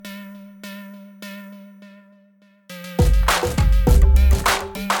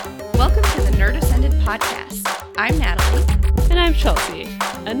Podcast. I'm Natalie. And I'm Chelsea.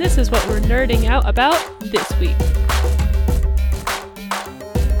 And this is what we're nerding out about this week.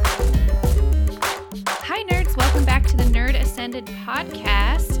 Hi, nerds. Welcome back to the Nerd Ascended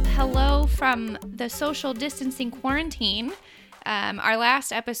Podcast. Hello from the social distancing quarantine. Our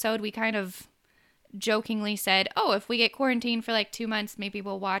last episode, we kind of jokingly said, oh, if we get quarantined for like 2 months, maybe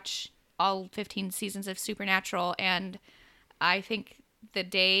we'll watch all 15 seasons of Supernatural. And I think the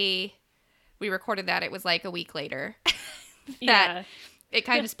day we recorded that, it was like a week later that it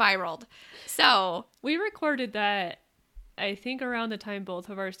kind of spiraled. So we recorded that, I think, around the time both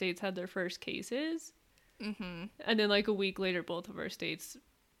of our states had their first cases. Mm-hmm. And then like a week later, both of our states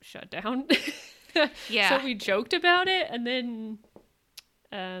shut down. Yeah. So we joked about it, and then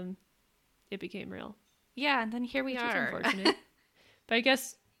it became real. Yeah, and then here we are. Which is unfortunate. But I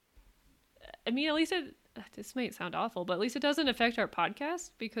guess, I mean, at least this might sound awful, but at least it doesn't affect our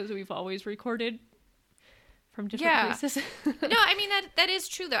podcast because we've always recorded from different places. No, I mean, that is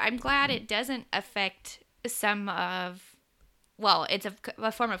true, though. I'm glad it doesn't affect some of, well, it's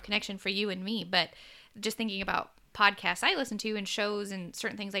a form of connection for you and me, but just thinking about podcasts I listen to and shows and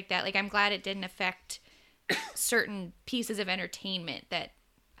certain things like that, like, I'm glad it didn't affect certain pieces of entertainment that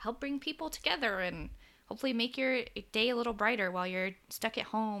help bring people together and hopefully make your day a little brighter while you're stuck at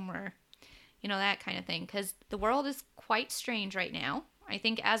home or, you know, that kind of thing. Because the world is quite strange right now. I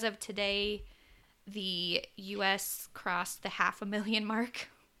think as of today, the U.S. crossed the 500,000 mark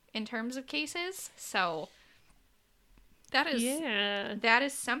in terms of cases. So that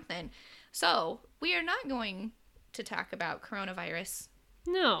is something. So we are not going to talk about coronavirus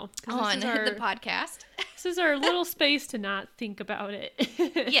on the podcast. This is our little space to not think about it.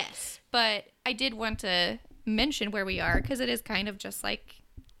 Yes, but I did want to mention where we are because it is kind of just like,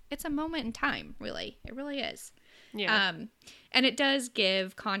 it's a moment in time, really. It really is. Yeah. And it does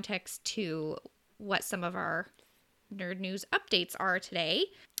give context to what some of our nerd news updates are today.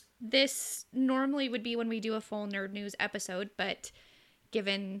 This normally would be when we do a full nerd news episode, but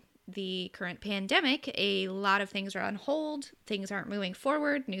given the current pandemic, a lot of things are on hold. Things aren't moving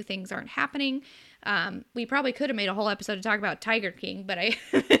forward. New things aren't happening. We probably could have made a whole episode to talk about Tiger King, but I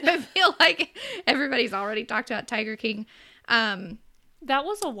feel like everybody's already talked about Tiger King. That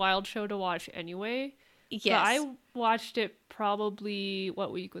was a wild show to watch anyway. Yes. But I watched it probably,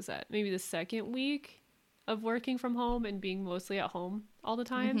 what week was that? Maybe the second week of working from home and being mostly at home all the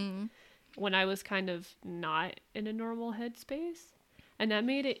time when I was kind of not in a normal headspace. And that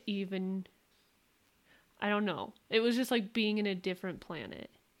made it even, I don't know. It was just like being in a different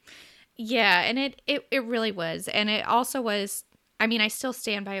planet. Yeah, and it really was. And it also was, I mean, I still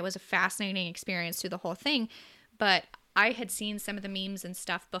stand by it was a fascinating experience through the whole thing, but I had seen some of the memes and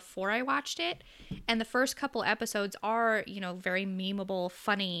stuff before I watched it, and the first couple episodes are, you know, very memeable,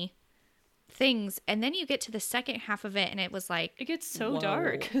 funny things, and then you get to the second half of it, and it was like... It gets so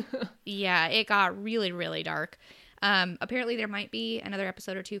dark. Yeah, it got really, really dark. Apparently there might be another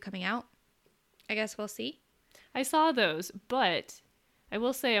episode or two coming out. I guess we'll see. I saw those, but I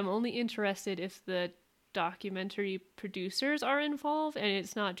will say I'm only interested if the documentary producers are involved, and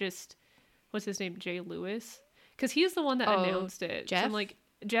it's not just, what's his name, Jay Lewis? Because he's the one that announced it. Jeff? So I'm like,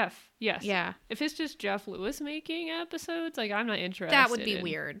 Jeff, yes. Yeah. If it's just Jeff Lewis making episodes, like, I'm not interested. That would be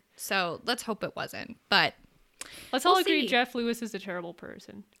weird. So let's hope it wasn't. But let's all agree Jeff Lewis is a terrible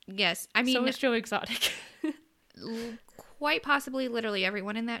person. Yes. I mean, so is Joe Exotic. Quite possibly literally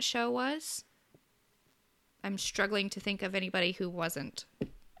everyone in that show was. I'm struggling to think of anybody who wasn't.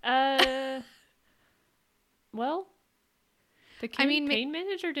 Well, the campaign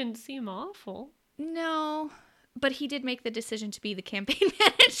manager didn't seem awful. No, but he did make the decision to be the campaign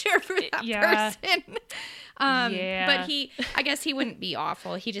manager for that person. But I guess he wouldn't be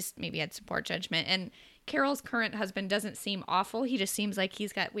awful. He just maybe had some poor judgment. And Carol's current husband doesn't seem awful. He just seems like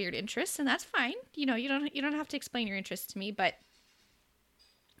he's got weird interests, and that's fine. You know, you don't have to explain your interests to me, but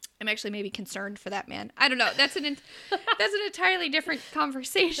I'm actually maybe concerned for that man. I don't know. That's an entirely different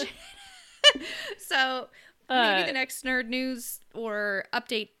conversation. So maybe the next nerd news or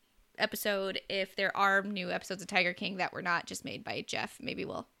update episode, if there are new episodes of Tiger King that were not just made by Jeff, maybe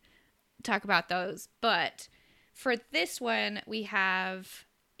we'll talk about those. But for this one, we have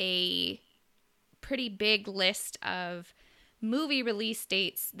a pretty big list of movie release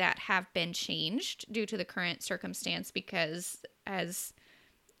dates that have been changed due to the current circumstance, because as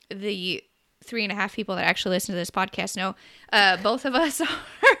the 3.5 people that actually listen to this podcast know, both of us are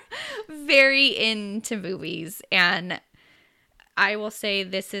very into movies, and I will say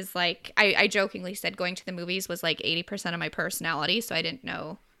this is like, I jokingly said going to the movies was like 80% of my personality, so I didn't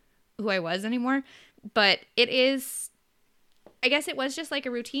know who I was anymore. But it is I guess it was just like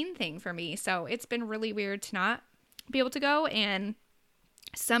a routine thing for me. So it's been really weird to not be able to go. And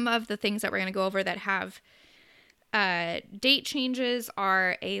some of the things that we're going to go over that have date changes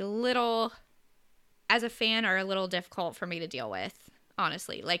are a little, as a fan, are a little difficult for me to deal with,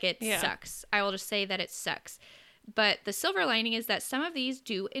 honestly. Like, it sucks. I will just say that it sucks. But the silver lining is that some of these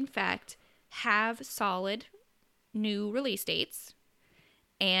do, in fact, have solid new release dates.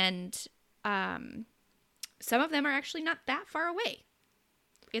 And some of them are actually not that far away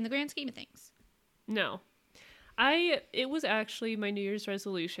in the grand scheme of things. No. It was actually my New Year's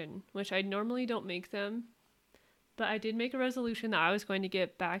resolution, which I normally don't make them, but I did make a resolution that I was going to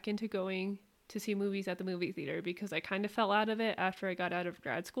get back into going to see movies at the movie theater because I kind of fell out of it after I got out of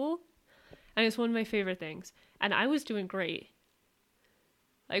grad school. And it's one of my favorite things. And I was doing great.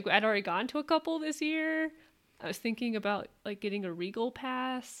 Like, I'd already gone to a couple this year. I was thinking about, like, getting a Regal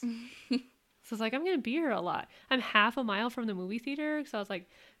pass. So I was like, I'm going to be here a lot. I'm half a mile from the movie theater. So I was like,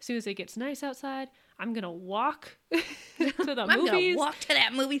 as soon as it gets nice outside, I'm going to walk to the movies. I'm going to walk to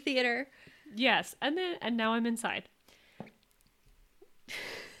that movie theater. Yes. And now I'm inside.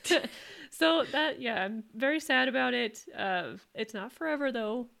 So I'm very sad about it. It's not forever,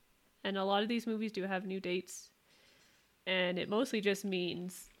 though. And a lot of these movies do have new dates. And it mostly just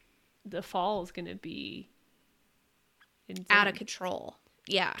means the fall is going to be insane. Out of control.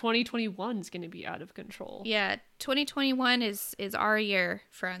 Yeah. 2021 is going to be out of control. Yeah. 2021 is our year,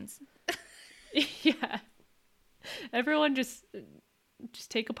 friends. Yeah. Everyone just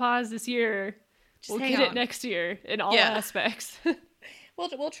take a pause this year. We'll get it next year in all aspects.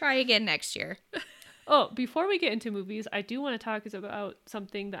 We'll try again next year. Oh, before we get into movies, I do want to talk about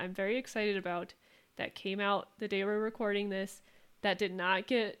something that I'm very excited about that came out the day we're recording this that did not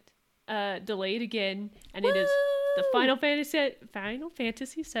get delayed again, and it is the Final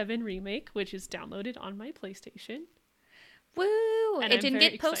Fantasy VII Remake, which is downloaded on my PlayStation. Woo! And it didn't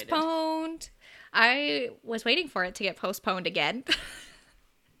get postponed. I was waiting for it to get postponed again.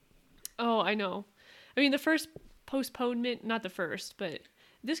 Oh, I know. I mean, the first postponement, not the first, but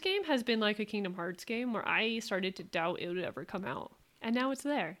this game has been like a Kingdom Hearts game where I started to doubt it would ever come out. And now it's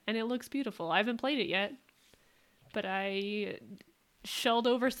there, and it looks beautiful. I haven't played it yet, but I shelled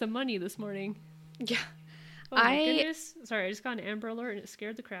over some money this morning. Yeah. Oh my goodness. Sorry, I just got an Amber Alert and it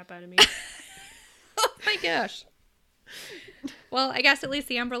scared the crap out of me. Oh my gosh. Well, I guess at least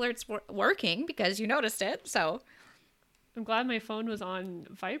the Amber Alert's working because you noticed it, so. I'm glad my phone was on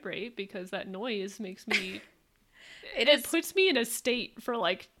vibrate because that noise makes me... It puts me in a state for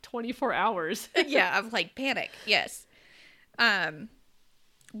like 24 hours. Yeah, of like panic, yes.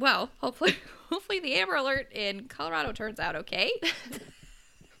 Well, hopefully the Amber Alert in Colorado turns out okay.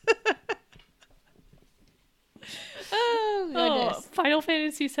 Oh, goodness. Final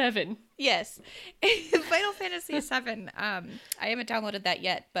Fantasy VII. Yes. Final Fantasy VII. I haven't downloaded that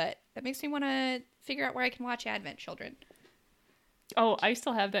yet, but that makes me want to figure out where I can watch Advent Children. Oh, I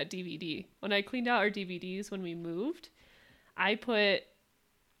still have that DVD. When I cleaned out our DVDs when we moved,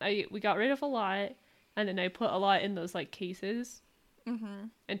 we got rid of a lot, and then I put a lot in those like cases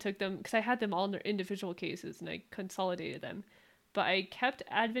and took them, because I had them all in their individual cases, and I consolidated them. But I kept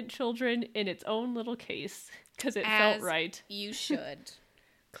Advent Children in its own little case because it felt right. You should.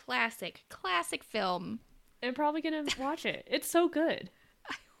 Classic film. I'm probably gonna watch it. It's so good.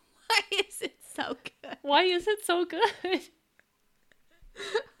 Why is it so good? Why is it so good?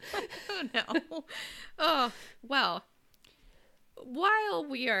 Oh no. Oh, well. While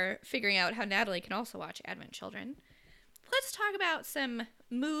we are figuring out how Natalie can also watch Advent Children, let's talk about some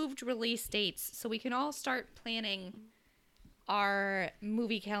moved release dates so we can all start planning our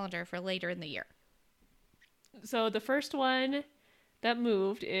movie calendar for later in the year. So the first one that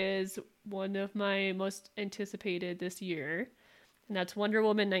moved is one of my most anticipated this year, and that's Wonder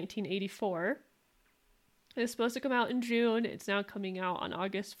Woman 1984. It's supposed to come out in June. It's now coming out on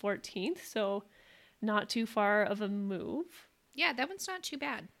August 14th, so not too far of a move. Yeah, that one's not too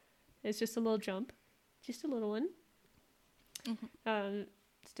bad. It's just a little jump. Just a little one. Mm-hmm.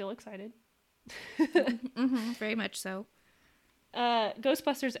 Still excited. Very much so.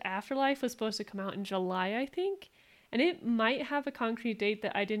 Ghostbusters Afterlife was supposed to come out in July, I think. And it might have a concrete date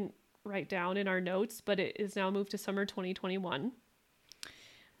that I didn't write down in our notes, but it is now moved to summer 2021.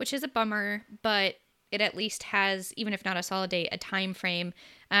 Which is a bummer, but it at least has, even if not a solid date, a time frame.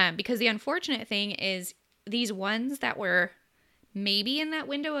 Because the unfortunate thing is these ones that were maybe in that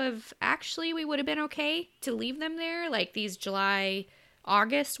window of actually we would have been okay to leave them there, like these July,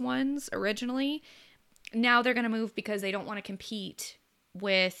 August ones originally, now they're going to move because they don't want to compete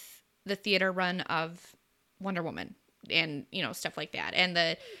with the theater run of Wonder Woman and stuff like that. And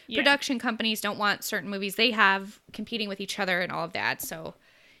the production companies don't want certain movies they have competing with each other and all of that. So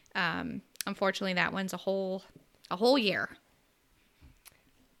unfortunately that one's a whole year.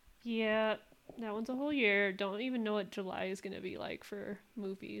 Yeah, that one's a whole year. Don't even know what July is going to be like for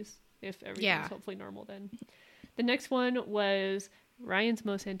movies, if everything's hopefully normal then. The next one was Ryan's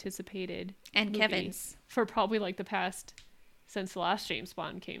most anticipated and Kevin's for probably like the past since the last James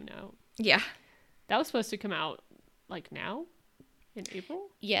Bond came out. Yeah. That was supposed to come out like now in April?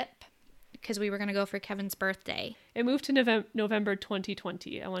 Yep. Because we were going to go for Kevin's birthday. It moved to November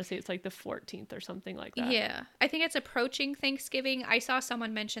 2020. I want to say it's like the 14th or something like that. Yeah. I think it's approaching Thanksgiving. I saw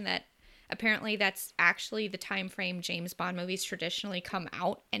someone mention that apparently that's actually the time frame James Bond movies traditionally come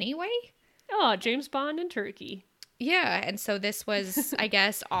out anyway. Oh, James Bond and turkey. Yeah. And so this was, I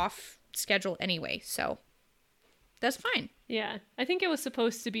guess, off schedule anyway. So that's fine. Yeah. I think it was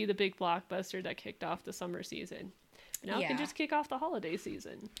supposed to be the big blockbuster that kicked off the summer season. Now it can just kick off the holiday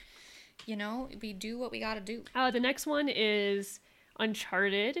season. We do what we got to do. The next one is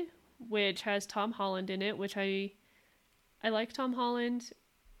Uncharted, which has Tom Holland in it, which I like Tom Holland,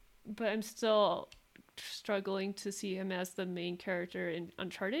 but I'm still struggling to see him as the main character in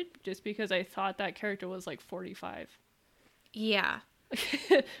Uncharted, just because I thought that character was like 45. Yeah.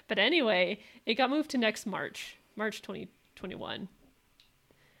 But anyway, it got moved to next March 2021.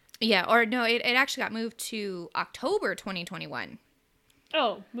 Yeah, or no, it actually got moved to October 2021.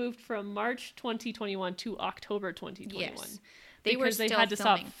 Oh, moved from March 2021 to October 2021. Yes. They had to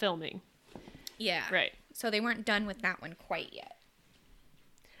stop filming. Yeah. Right. So they weren't done with that one quite yet.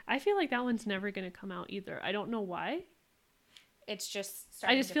 I feel like that one's never going to come out either. I don't know why. It's just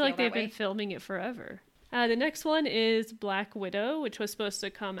I just feel like they've been filming it forever. The next one is Black Widow, which was supposed to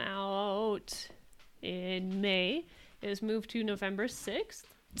come out in May. It was moved to November 6th.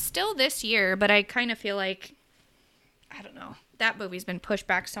 Still this year, but I kind of feel like, I don't know, that movie's been pushed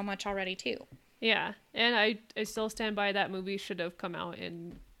back so much already too. Yeah, and I still stand by that movie should have come out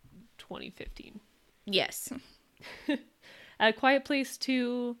in 2015. Yes. Quiet Place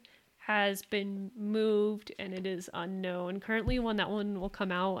 2 has been moved and it is unknown. Currently, when that one will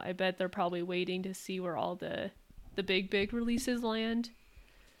come out, I bet they're probably waiting to see where all the big releases land.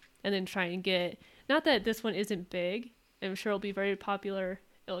 And then try and get, not that this one isn't big, I'm sure it'll be very popular,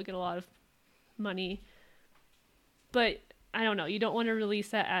 it'll get a lot of money. But I don't know, you don't want to release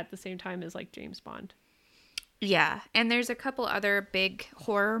that at the same time as like James Bond. Yeah, and there's a couple other big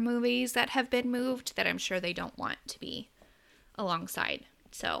horror movies that have been moved that I'm sure they don't want to be alongside.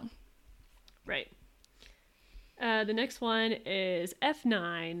 So, right. The next one is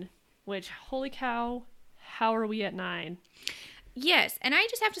F9, which, holy cow, how are we at 9? Yes, and I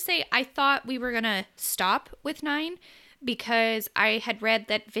just have to say, I thought we were going to stop with 9 because I had read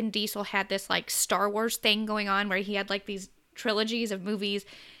that Vin Diesel had this like Star Wars thing going on where he had like these trilogies of movies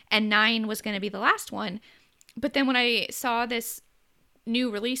and 9 was going to be the last one. But then when I saw this new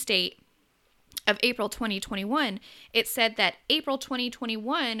release date of April 2021, it said that April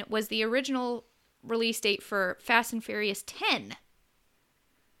 2021 was the original release date for Fast and Furious 10.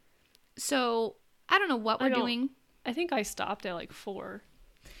 So I don't know what we're doing. I think I stopped at like 4.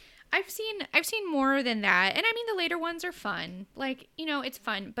 I've seen more than that. And I mean, the later ones are fun. Like, it's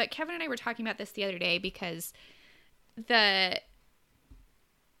fun. But Kevin and I were talking about this the other day because I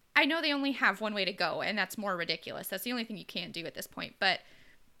know they only have one way to go, and that's more ridiculous. That's the only thing you can do at this point. But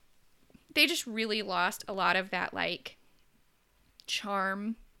they just really lost a lot of that, like,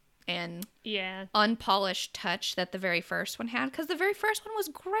 charm and unpolished touch that the very first one had. Because the very first one was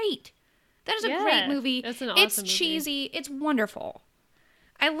great. That is a great movie. That's an awesome movie. Cheesy. It's wonderful.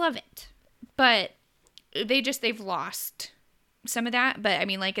 I love it. But they've lost some of that. But, I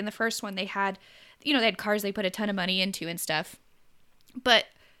mean, like, in the first one, they had cars they put a ton of money into and stuff. But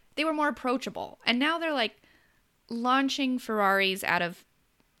they were more approachable. And now they're, like, launching Ferraris out of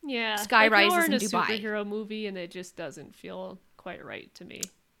sky rises in Dubai. It's a superhero movie, and it just doesn't feel quite right to me.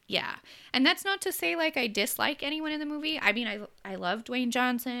 Yeah. And that's not to say, like, I dislike anyone in the movie. I mean, I love Dwayne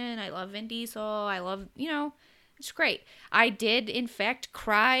Johnson. I love Vin Diesel. I love, it's great. I did, in fact,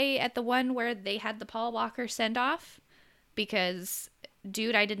 cry at the one where they had the Paul Walker send-off because,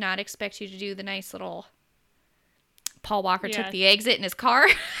 dude, I did not expect you to do the nice little Paul Walker took the exit in his car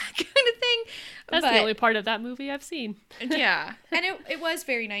kind of thing. That's the only part of that movie I've seen. Yeah. And it was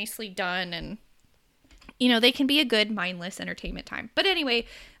very nicely done. And, they can be a good mindless entertainment time. But anyway,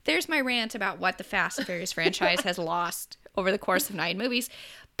 there's my rant about what the Fast and Furious franchise has lost over the course of 9 movies.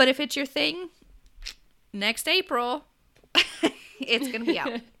 But if it's your thing, next April, it's going to be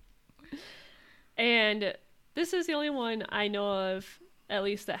out. And this is the only one I know of, at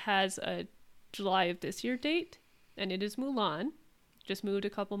least that has a July of this year date. and it is Mulan. Just moved a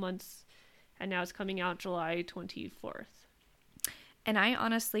couple months, and now it's coming out July 24th. And I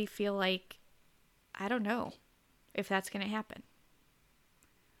honestly feel like, I don't know if that's going to happen.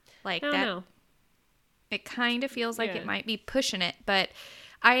 Like, I don't know. It kind of feels like it might be pushing it, but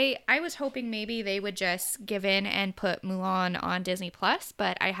I was hoping maybe they would just give in and put Mulan on Disney Plus,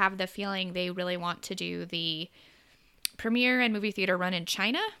 but I have the feeling they really want to do the premiere and movie theater run in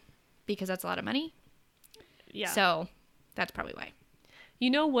China because that's a lot of money. Yeah. So that's probably why. You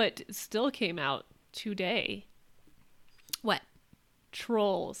know what still came out today? What?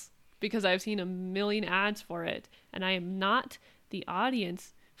 Trolls. Because I've seen a million ads for it, and I am not the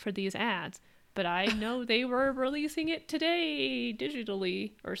audience for these ads, but I know they were releasing it today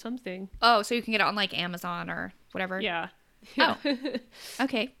digitally or something. Oh, so you can get it on like Amazon or whatever? Yeah. Oh.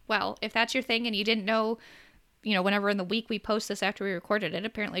 Okay. Well, if that's your thing and you didn't know, whenever in the week we post this after we recorded it,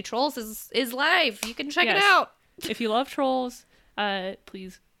 apparently Trolls is live. You can check it out. If you love Trolls,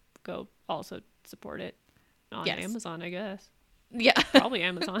 please go also support it on Amazon, I guess. Yeah. Probably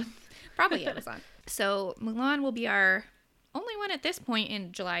Amazon. Probably Amazon. So Mulan will be our only one at this point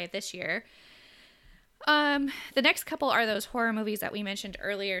in July of this year. The next couple are those horror movies that we mentioned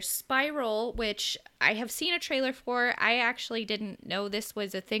earlier. Spiral, which I have seen a trailer for. I actually didn't know this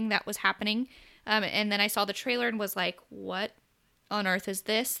was a thing that was happening. And then I saw the trailer and was like, what on earth is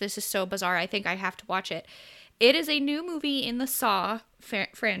this? This is so bizarre. I think I have to watch it. It is a new movie in the Saw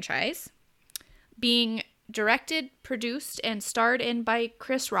franchise, being directed, produced, and starred in by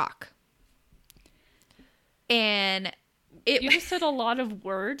Chris Rock. And you just said a lot of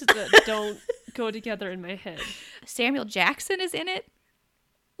words that don't go together in my head. Samuel Jackson is in it.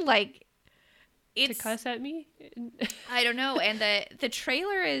 Like, it's to cuss at me. I don't know. And the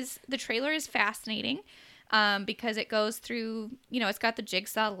trailer is fascinating, because it goes through. It's got the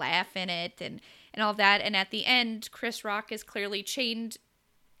Jigsaw laugh in it and all of that. And at the end, Chris Rock is clearly chained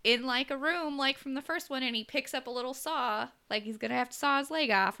in like a room, like from the first one, and he picks up a little saw, like he's gonna have to saw his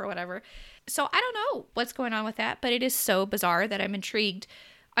leg off or whatever. So I don't know what's going on with that, but it is so bizarre that I'm intrigued.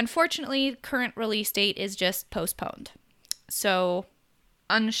 Unfortunately, current release date is just postponed, so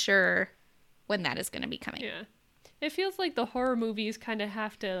unsure when that is going to be coming. Yeah, it feels like the horror movies kind of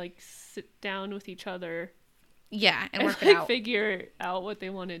have to like sit down with each other, and work it out, figure out what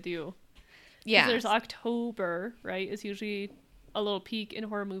they want to do. Yeah, there's October, right? It's usually a little peak in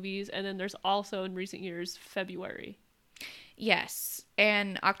horror movies, and then there's also in recent years February. Yes,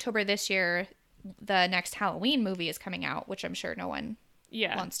 and October this year, the next Halloween movie is coming out, which I'm sure no one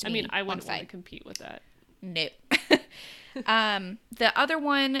wants to. I wouldn't want to compete with that. No. The other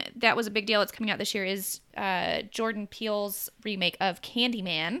one that was a big deal that's coming out this year is Jordan Peele's remake of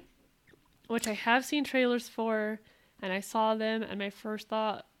Candyman, which I have seen trailers for, and I saw them, and my first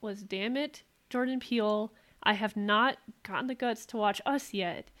thought was, damn it, Jordan Peele, I have not gotten the guts to watch Us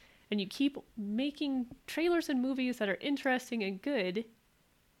yet, and you keep making trailers and movies that are interesting and good,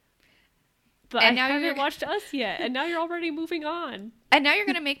 but I haven't watched Us yet, and now you're already moving on. And now you're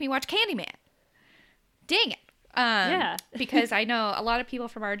going to make me watch Candyman. Dang it. Yeah. Because I know a lot of people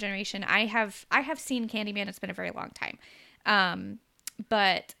from our generation, I have seen Candyman. It's been a very long time.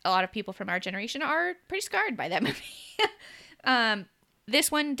 But a lot of people from our generation are pretty scarred by that movie.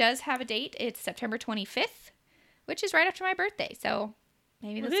 This one does have a date. It's September 25th, which is right after my birthday. So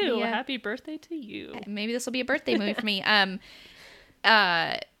maybe this will be happy birthday to you. Maybe this will be a birthday movie for me.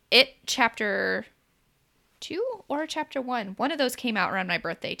 It Chapter 2 or Chapter 1. One of those came out around my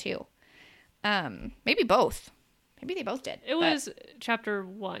birthday too. Maybe both. Maybe they both did. It was Chapter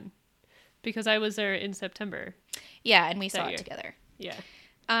 1 because I was there in September. Yeah, and we saw it together. Yeah.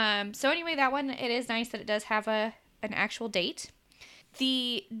 So anyway, that one, it is nice that it does have an actual date.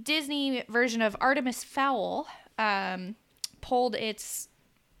 The Disney version of Artemis Fowl pulled its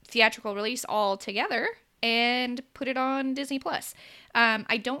theatrical release all together and put it on Disney Plus.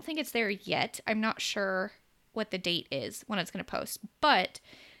 I don't think it's there yet. I'm not sure what the date is when it's going to post, but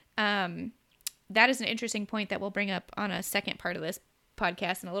that is an interesting point that we'll bring up on a second part of this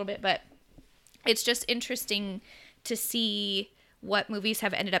podcast in a little bit. But it's just interesting to see what movies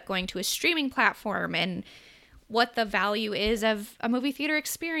have ended up going to a streaming platform and what the value is of a movie theater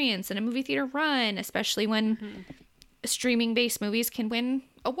experience and a movie theater run, especially when streaming-based movies can win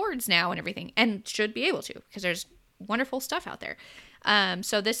awards now and everything, and should be able to, because there's wonderful stuff out there.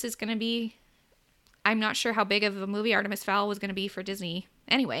 So this is going to be, I'm not sure how big of a movie Artemis Fowl was going to be for Disney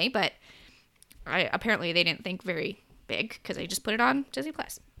anyway, but apparently they didn't think very big because they just put it on Disney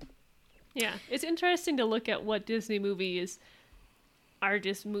Plus. Yeah, it's interesting to look at what Disney movies are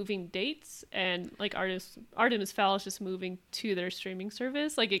just moving dates, and like Artemis Fowl is just moving to their streaming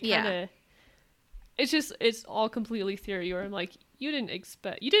service. Like it kind of, it's all completely theory, or I'm like, you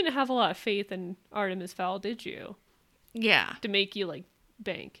didn't have a lot of faith in Artemis Fowl, did you? Yeah. To make you like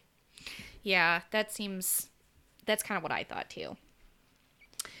bank. Yeah, that's kind of what I thought too.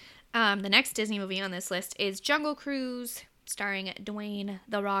 The next Disney movie on this list is Jungle Cruise, starring Dwayne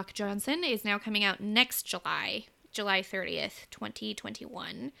 "The Rock" Johnson, is now coming out next July 30th,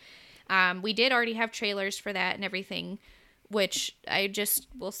 2021. We did already have trailers for that and everything, which I just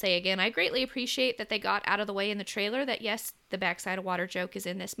will say again, I greatly appreciate that they got out of the way in the trailer that, yes, the backside of water joke is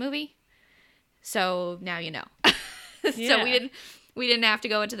in this movie. So now you know. Yeah. So we didn't have to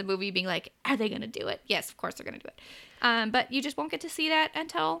go into the movie being like, are they going to do it? Yes, of course they're going to do it. But you just won't get to see that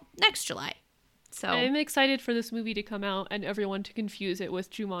until next July. So I'm excited for this movie to come out and everyone to confuse it with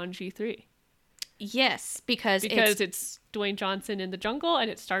Jumanji 3. Yes, because it's Dwayne Johnson in the jungle and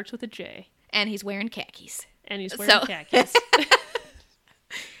it starts with a J. And he's wearing khakis. Khakis.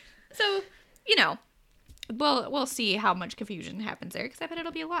 So, you know, we'll see how much confusion happens there, because I bet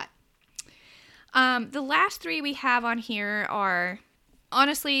it'll be a lot. The last three we have on here are,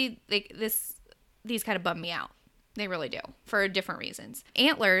 honestly, these kind of bum me out. They really do, for different reasons.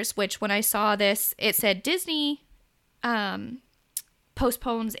 Antlers, which when I saw this, it said Disney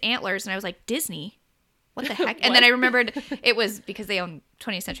postpones Antlers, and I was like, Disney? What the heck? And then I remembered it was because they own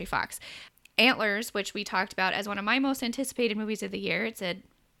 20th Century Fox. Antlers, which we talked about as one of my most anticipated movies of the year. It's a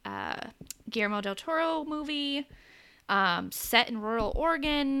Guillermo del Toro movie, set in rural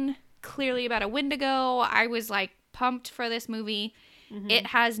Oregon, clearly about a Wendigo. I was like pumped for this movie. Mm-hmm. It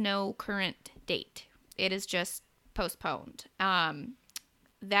has no current date. It is just postponed.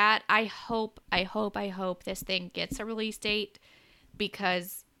 That I hope this thing gets a release date,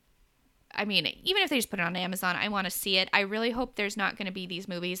 because I mean, even if they just put it on Amazon, I want to see it. I really hope there's not going to be these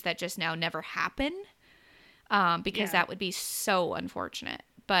movies that just now never happen, because that would be so unfortunate.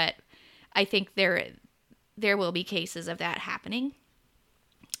 But I think there will be cases of that happening,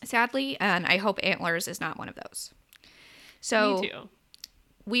 sadly, and I hope Antlers is not one of those. So me too.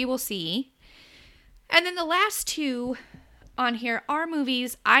 We will see. And then the last two on here are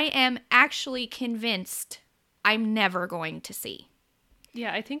movies I am actually convinced I'm never going to see.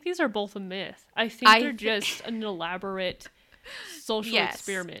 Yeah, I think these are both a myth. I think they're just an elaborate social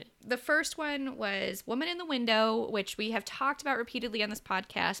experiment. The first one was Woman in the Window, which we have talked about repeatedly on this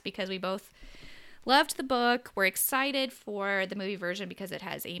podcast because we both loved the book. We're excited for the movie version because it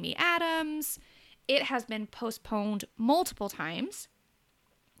has Amy Adams. It has been postponed multiple times.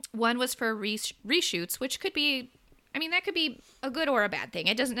 One was for reshoots, which could be, I mean, that could be a good or a bad thing.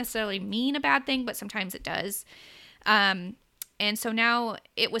 It doesn't necessarily mean a bad thing, but sometimes it does. And so now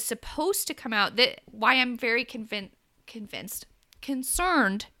it was supposed to come out. Why I'm very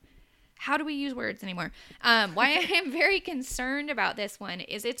concerned. How do we use words anymore? Why I am very concerned about this one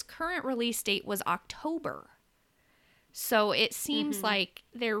is its current release date was October. So it seems like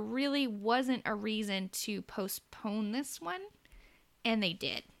there really wasn't a reason to postpone this one, and they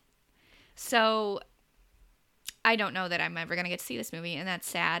did. So I don't know that I'm ever going to get to see this movie, and that's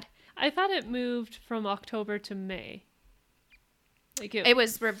sad. I thought it moved from October to May. Like it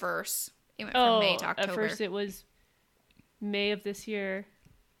was reverse. It went from May to October. At first it was May of this year.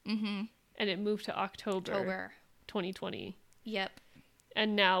 Mm-hmm. And it moved to October 2020. Yep.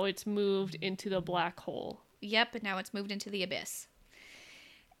 And now it's moved into the black hole. Yep, and now it's moved into the abyss.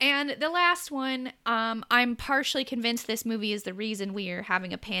 And the last one, I'm partially convinced this movie is the reason we are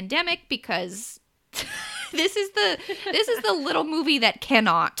having a pandemic, because this is the little movie that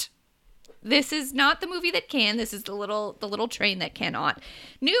cannot. This is not the movie that can. This is the little train that cannot.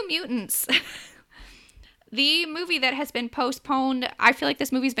 New Mutants. The movie that has been postponed. I feel like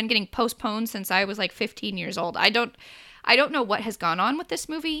this movie's been getting postponed since I was like 15 years old. I don't know what has gone on with this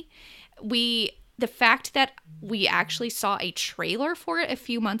movie. The fact that we actually saw a trailer for it a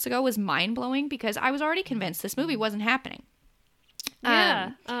few months ago was mind-blowing, because I was already convinced this movie wasn't happening.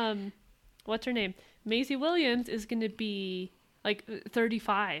 Yeah. What's her name? Maisie Williams is going to be like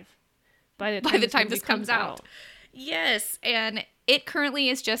 35 by the time this comes out. Yes, and it currently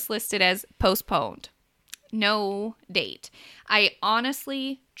is just listed as postponed. No date. I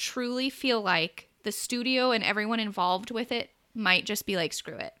honestly, truly feel like the studio and everyone involved with it might just be like,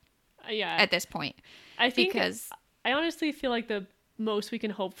 screw it. Yeah. At this point. I honestly feel like the most we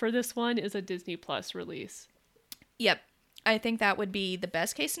can hope for this one is a Disney Plus release. Yep. I think that would be the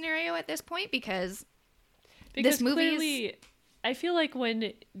best case scenario at this point, because this movie clearly, I feel like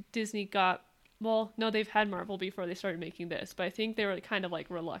when Disney got, well, no, they've had Marvel before they started making this, but I think they were kind of like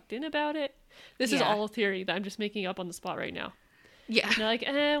reluctant about it. This is all a theory that I'm just making up on the spot right now. Yeah. And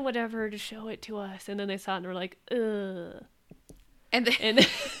they're like, whatever, just show it to us. And then they saw it and were like, ugh.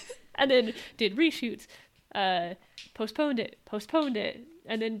 And And then did reshoots, postponed it,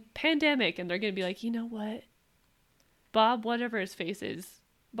 and then pandemic, and they're gonna be like, you know what, Bob, whatever his face is,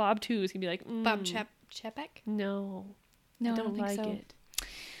 Bob 2 is gonna be like, Bob Chapek? No, I don't think like so. it.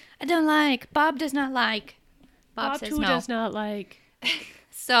 I don't like. Bob does not like. Bob says 2 no. does not like.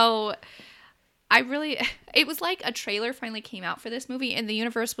 So it was like a trailer finally came out for this movie, and the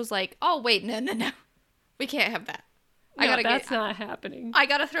universe was like, oh wait, no, we can't have that. That's not happening. I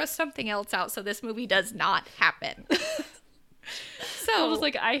gotta throw something else out so this movie does not happen. So I was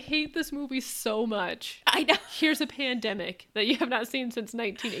like, I hate this movie so much. I know. Here's a pandemic that you have not seen since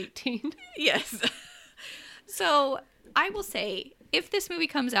 1918. Yes. So I will say, if this movie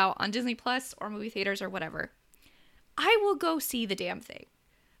comes out on Disney Plus or movie theaters or whatever, I will go see the damn thing.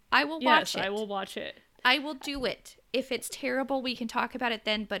 I will watch it. Yes, I will watch it. I will do it. If it's terrible, we can talk about it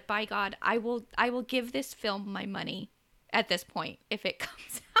then, but by God, I will give this film my money at this point if it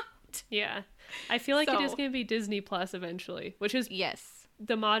comes out. Yeah. I feel like it is going to be Disney Plus eventually, which is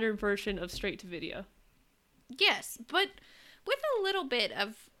the modern version of straight to video. Yes, but with a little bit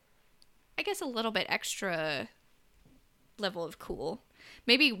of, I guess, a little bit extra level of cool.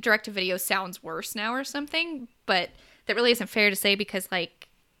 Maybe direct to video sounds worse now or something, but that really isn't fair to say because, like,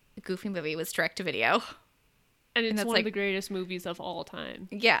 the Goofy movie was direct to video. And it's one of the greatest movies of all time.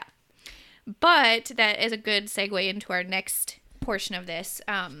 Yeah. But that is a good segue into our next portion of this.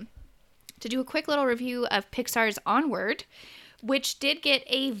 To do a quick little review of Pixar's Onward, which did get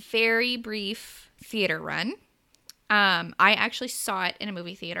a very brief theater run. I actually saw it in a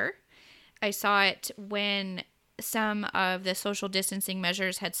movie theater. I saw it when some of the social distancing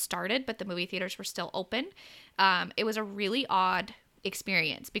measures had started, but the movie theaters were still open. It was a really odd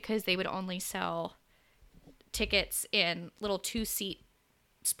experience because they would only sell tickets in little 2-seat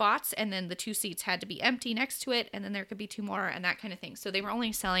spots, and then the 2 seats had to be empty next to it, and then there could be 2 more and that kind of thing. So they were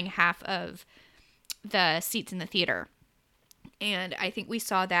only selling half of the seats in the theater. And I think we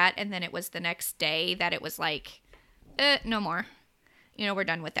saw that, and then it was the next day that it was like, no more. We're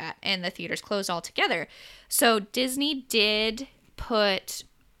done with that. And the theaters closed altogether. So Disney did put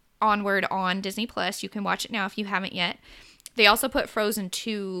Onward on Disney Plus. You can watch it now if you haven't yet. They also put Frozen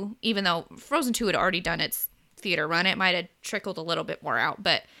 2, even though Frozen 2 had already done its theater run. It might have trickled a little bit more out,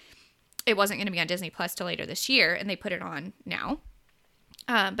 but it wasn't going to be on Disney Plus till later this year, and they put it on now.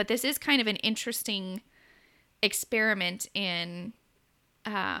 But this is kind of an interesting experiment in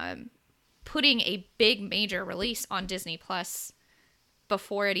putting a big major release on Disney Plus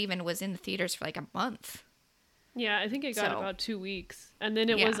before it even was in the theaters for like a month. Yeah, I think it got about 2 weeks. And then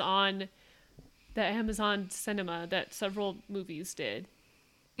it was on the Amazon Cinema that several movies did.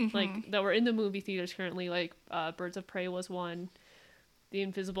 Mm-hmm. Like, that were in the movie theaters currently, like Birds of Prey was one, The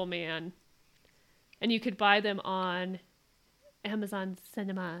Invisible Man. And you could buy them on Amazon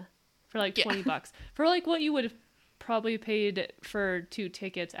Cinema for like $20. For like what you would have probably paid for 2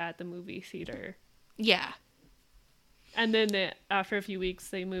 tickets at the movie theater. Yeah. And then after a few weeks,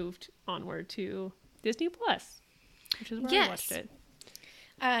 they moved Onward to Disney Plus, which is where I watched it.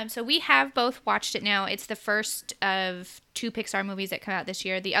 So we have both watched it now. It's the first of 2 Pixar movies that come out this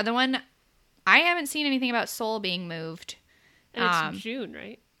year. The other one, I haven't seen anything about Soul being moved. And it's June,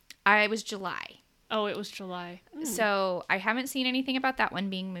 right? It was July. Oh, it was July. So I haven't seen anything about that one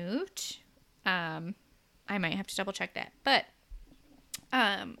being moved. I might have to double check that. But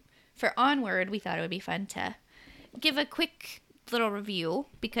for Onward, we thought it would be fun to give a quick little review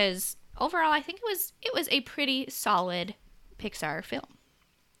because overall, I think it was a pretty solid Pixar film.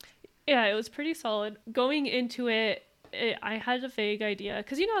 Yeah, it was pretty solid. Going into it, I had a vague idea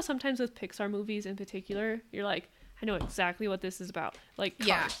because sometimes with Pixar movies in particular, you're like, I know exactly what this is about, like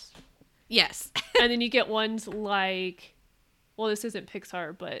Cars. Yeah. Yes. And then you get ones like, well, this isn't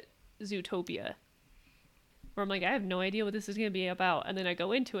Pixar, but Zootopia, where I'm like, I have no idea what this is going to be about, and then I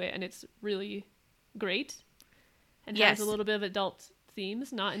go into it, and it's really great, and has a little bit of adult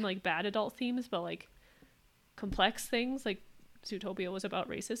themes, not in like bad adult themes, but like complex things. Like Zootopia was about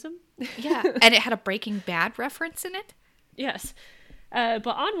racism. Yeah, and it had a Breaking Bad reference in it. Yes, but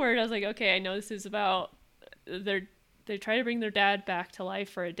Onward, I was like, okay, I know this is about they try to bring their dad back to life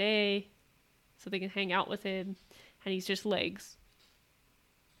for a day, so they can hang out with him, and he's just legs.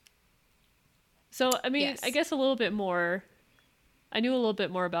 So, I mean, I guess a little bit more. I knew a little bit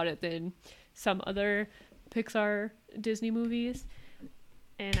more about it than some other Pixar Disney movies,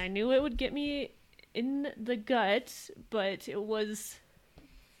 and I knew it would get me in the gut, but it was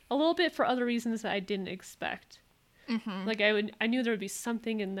a little bit for other reasons that I didn't expect. Mm-hmm. Like I knew there would be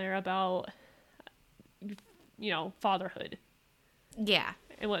something in there about, fatherhood. Yeah.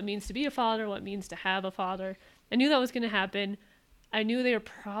 And what it means to be a father, what it means to have a father. I knew that was going to happen. I knew they were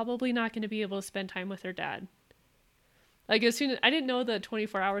probably not going to be able to spend time with their dad. Like, as soon as I didn't know the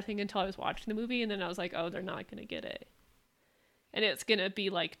 24-hour thing until I was watching the movie, and then I was like, oh, they're not going to get it. And it's going to be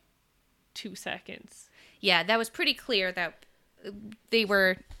like 2 seconds. Yeah, that was pretty clear that they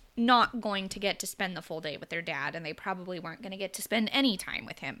were not going to get to spend the full day with their dad, and they probably weren't going to get to spend any time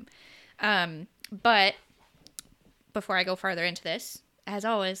with him. But before I go farther into this, as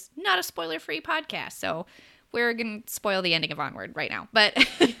always, not a spoiler-free podcast, so we're going to spoil the ending of Onward right now. But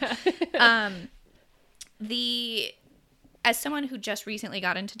as someone who just recently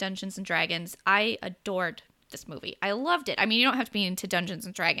got into Dungeons & Dragons, I adored this movie. I loved it. I mean, you don't have to be into Dungeons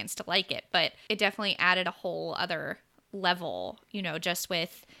 & Dragons to like it, but it definitely added a whole other level, you know, just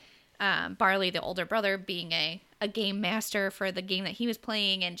with Barley, the older brother, being a game master for the game that he was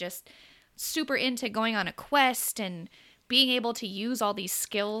playing, and just super into going on a quest and being able to use all these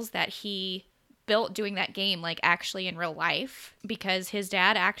skills that he built doing that game, like actually in real life, because his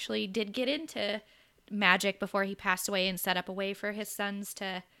dad actually did get into magic before he passed away and set up a way for his sons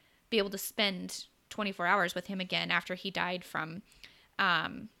to be able to spend 24 hours with him again after he died from, I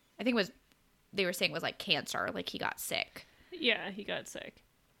think it was, they were saying it was like cancer, like he got sick. Yeah, he got sick.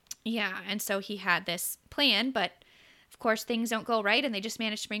 Yeah, and so he had this plan, but of course things don't go right, and they just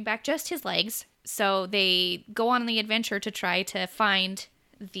managed to bring back just his legs. So they go on the adventure to try to find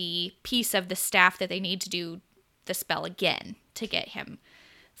the piece of the staff that they need to do the spell again to get him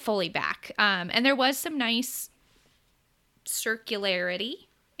fully back. And there was some nice circularity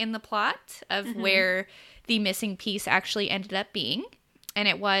in the plot of where the missing piece actually ended up being. And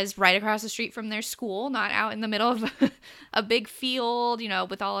it was right across the street from their school, not out in the middle of a big field, you know,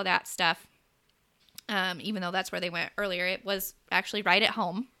 with all of that stuff. Even though that's where they went earlier, it was actually right at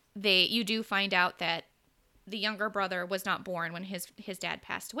home. You do find out that the younger brother was not born when his dad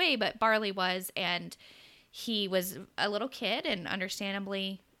passed away, but Barley was, and he was a little kid, and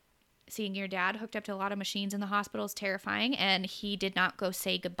understandably, seeing your dad hooked up to a lot of machines in the hospital is terrifying, and he did not go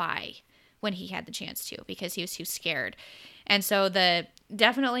say goodbye when he had the chance to because he was too scared. And so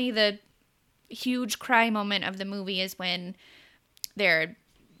definitely the huge cry moment of the movie is when they're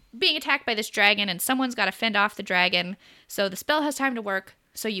being attacked by this dragon, and someone's got to fend off the dragon, so the spell has time to work,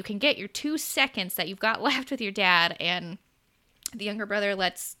 so you can get your 2 seconds that you've got left with your dad, and the younger brother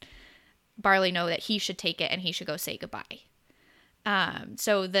lets Barley know that he should take it and he should go say goodbye.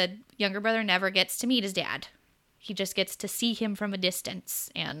 So the younger brother never gets to meet his dad. He just gets to see him from a distance,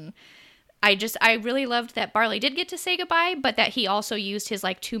 and I really loved that Barley did get to say goodbye, but that he also used his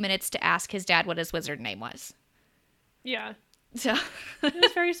 2 minutes to ask his dad what his wizard name was. Yeah. So it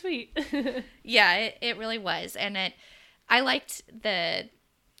was very sweet. Yeah, it really was. And I liked the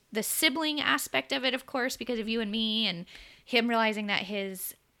sibling aspect of it, of course, because of you and me, and him realizing that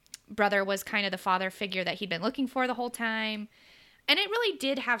his brother was kind of the father figure that he'd been looking for the whole time. And it really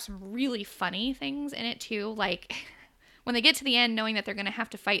did have some really funny things in it too, like when they get to the end, knowing that they're going to have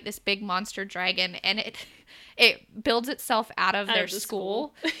to fight this big monster dragon, and it builds itself out of their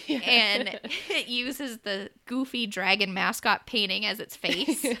school. Yeah. And it uses the goofy dragon mascot painting as its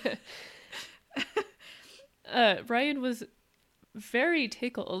face. Ryan was very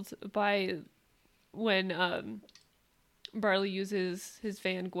tickled by when Barley uses his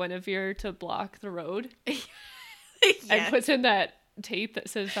Van Guinevere to block the road. Yes. And puts in that tape that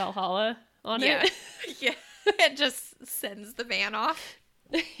says Valhalla on it. Yeah. It just sends the van off.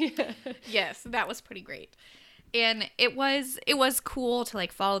 Yeah. Yes, that was pretty great. And it was cool to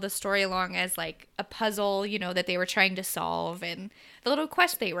follow the story along as a puzzle, that they were trying to solve, and the little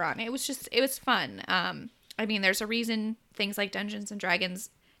quest they were on. It was fun. I mean, there's a reason things like Dungeons and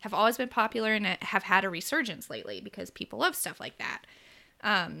Dragons have always been popular and have had a resurgence lately, because people love stuff like that.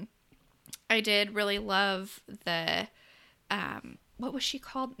 I did really love the what was she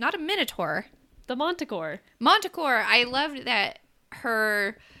called? Not a minotaur. The Manticore. I loved that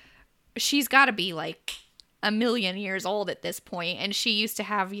she's got to be 1 million years old at this point, and she used to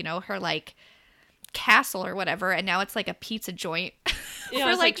have, her castle or whatever, and now it's a pizza joint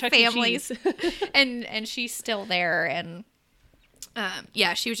for families. and she's still there, and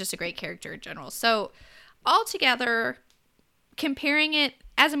yeah, she was just a great character in general. So altogether, comparing it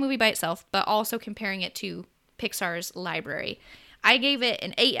as a movie by itself, but also comparing it to Pixar's library, I gave it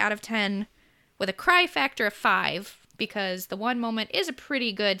an 8 out of 10 with a cry factor of 5, because the one moment is a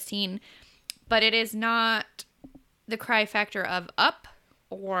pretty good scene, but it is not the cry factor of Up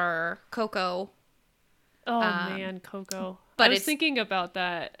or Coco. Oh man, Coco. But I was thinking about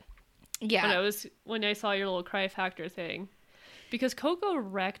that. Yeah. When I saw your little cry factor thing, because Coco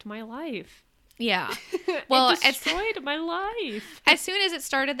wrecked my life. Yeah. Well, it destroyed my life. As soon as it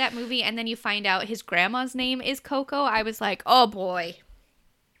started, that movie, and then you find out his grandma's name is Coco, I was like, oh boy,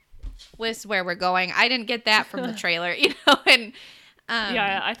 this is where we're going. I didn't get that from the trailer, and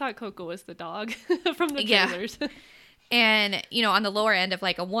yeah, I thought Coco was the dog from the trailers. Yeah. And, on the lower end of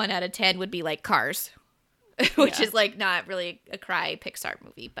like a 1 out of 10 would be like Cars, which is like not really a cry Pixar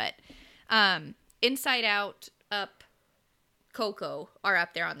movie, but Inside Out, Up, Coco are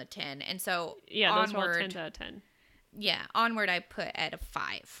up there on the 10, and so those are all 10 out of 10. Yeah, Onward I put at a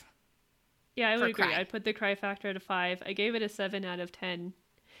 5. Yeah, I would agree. Cry. I put the cry factor at a 5. I gave it a 7 out of 10.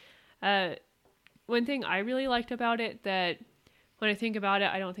 One thing I really liked about it that when I think about it,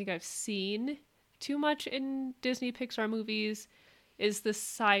 I don't think I've seen too much in Disney Pixar movies is the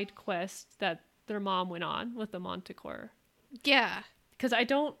side quest that their mom went on with the Manticore. Yeah, because I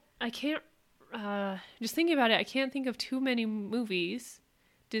can't. Just thinking about it, I can't think of too many movies,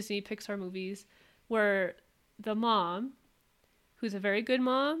 Disney Pixar movies, where the mom, who's a very good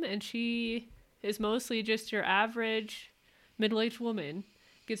mom, and she is mostly just your average middle-aged woman,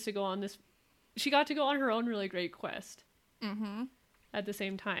 gets to go on this. She got to go on her own really great quest. Mm-hmm. At the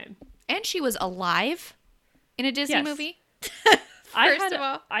same time, and she was alive in a Disney movie.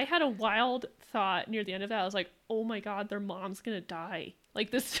 I had a wild thought near the end of that. I was like, "Oh my god, their mom's gonna die!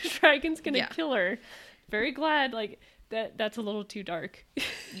 Like this dragon's gonna kill her." Very glad. Like that's a little too dark.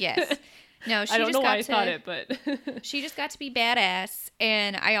 Yes. No, I don't know why I thought it, but she just got to be badass,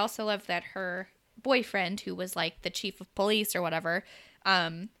 and I also love that her boyfriend, who was like the chief of police or whatever,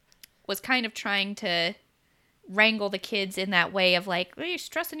 was kind of trying to wrangle the kids in that way of like, well, you're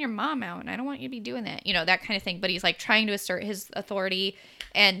stressing your mom out and I don't want you to be doing that, that kind of thing. But he's like trying to assert his authority,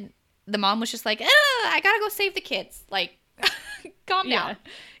 and the mom was just like, I gotta go save the kids, like calm down,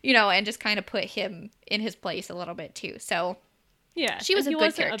 and just kind of put him in his place a little bit too. So yeah, she was a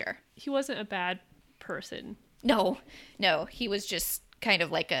good character. He wasn't a bad person. No, he was just kind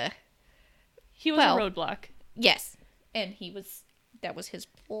of like he was a roadblock. Yes, and that was his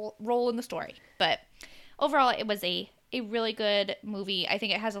role in the story. But overall, it was a really good movie. I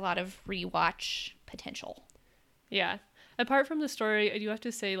think it has a lot of rewatch potential. Yeah. Apart from the story, I do have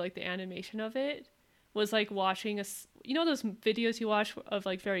to say, like, the animation of it was like watching those videos you watch of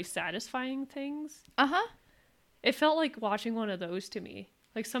like very satisfying things? Uh-huh. It felt like watching one of those to me.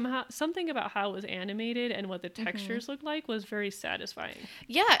 Like something about how it was animated and what the textures looked like was very satisfying.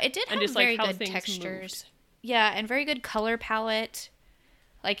 Yeah, it did have very good textures. Moved. Yeah, and very good color palette.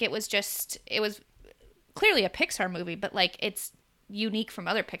 Like it was clearly a Pixar movie, but like it's unique from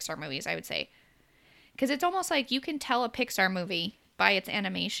other Pixar movies, I would say. Because it's almost like you can tell a Pixar movie by its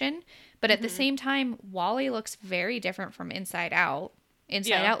animation, but at the same time, WALL-E looks very different from Inside Out.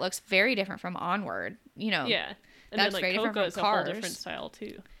 Inside Out looks very different from Onward. Yeah. And that's then, like, Coco is a whole different style,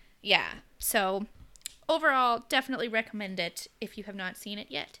 too. Yeah. So, overall, definitely recommend it if you have not seen it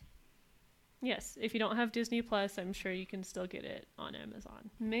yet. Yes. If you don't have Disney Plus, I'm sure you can still get it on Amazon.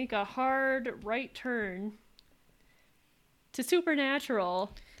 Make a hard right turn to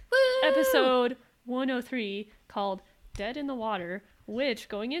Supernatural. Woo! Episode 103, called Dead in the Water, which,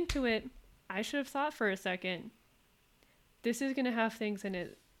 going into it, I should have thought for a second, this is going to have things in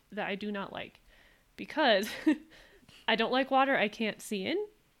it that I do not like. Because I don't like water I can't see in.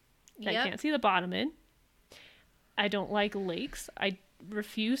 I can't see the bottom in. I don't like lakes. I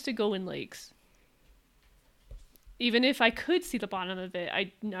refuse to go in lakes. Even if I could see the bottom of it,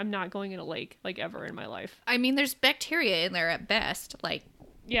 I'm not going in a lake, like, ever in my life. I mean, there's bacteria in there at best. Like,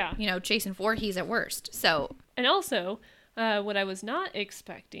 Jason Voorhees at worst. So, and also, what I was not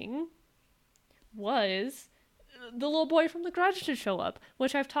expecting was the little boy from The Grudge to show up,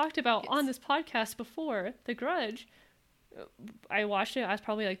 which I've talked about on this podcast before. The Grudge, I watched it, I was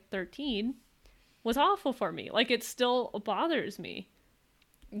probably like 13, was awful for me. Like, it still bothers me.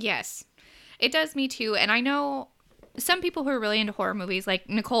 Yes, it does me too. And I know some people who are really into horror movies, like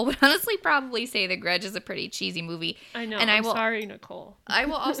Nicole, would honestly probably say The Grudge is a pretty cheesy movie. I know, and I'm sorry, Nicole. I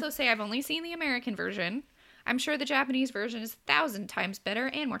will also say I've only seen the American version. I'm sure the Japanese version is 1,000 times better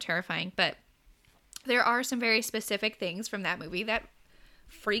and more terrifying, but there are some very specific things from that movie that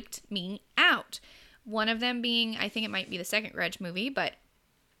freaked me out. One of them being, I think it might be the second Grudge movie, but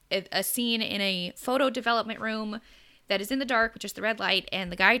a scene in a photo development room that is in the dark with just the red light,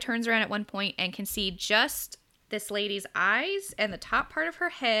 and the guy turns around at one point and can see just this lady's eyes and the top part of her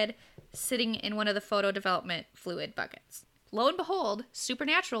head sitting in one of the photo development fluid buckets. Lo and behold,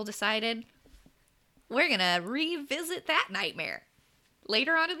 Supernatural decided we're going to revisit that nightmare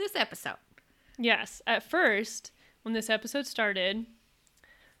later on in this episode. Yes. At first, when this episode started,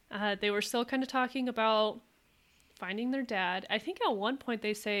 they were still kind of talking about finding their dad. I think at one point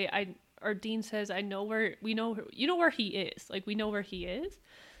they say, or Dean says, you know where he is. Like, we know where he is.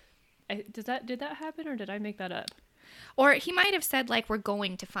 Did that happen, or did I make that up? Or he might have said, like, we're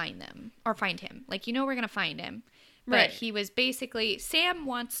going to find them or find him. Like, we're going to find him. But right. He was basically, Sam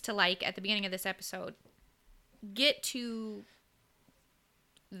wants to, like, at the beginning of this episode, get to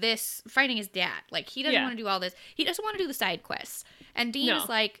this, finding his dad. Like, he doesn't want to do all this. He doesn't want to do the side quests. And Dean is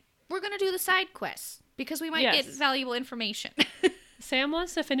like, we're going to do the side quests because we might get valuable information. Sam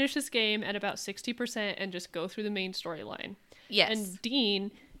wants to finish this game at about 60% and just go through the main storyline. Yes. And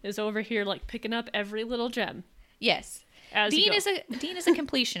Dean is over here, like, picking up every little gem. Yes. Dean is a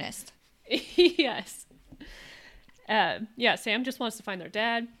completionist. Yes. Sam just wants to find their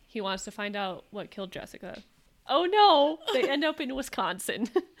dad. He wants to find out what killed Jessica. Oh no, they end up in Wisconsin.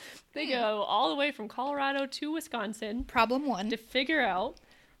 They go all the way from Colorado to Wisconsin. Problem 1. To figure out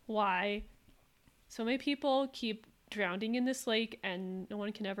why so many people keep drowning in this lake and no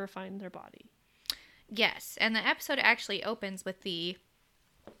one can ever find their body. Yes, and the episode actually opens with the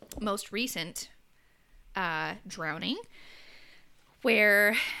most recent drowning,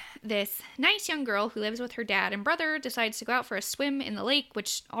 where this nice young girl who lives with her dad and brother decides to go out for a swim in the lake,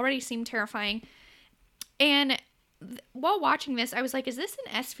 which already seemed terrifying. And while watching this, I was like, is this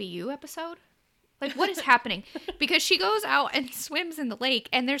an SVU episode? Like, what is happening? Because she goes out and swims in the lake,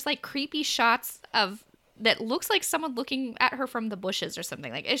 and there's, like, creepy shots of that looks like someone looking at her from the bushes or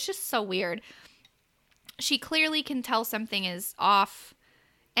something. Like, it's just so weird. She clearly can tell something is off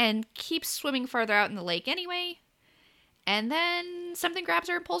and keeps swimming further out in the lake anyway. And then something grabs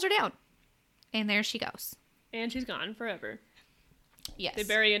her and pulls her down. And there she goes. And she's gone forever. Yes. They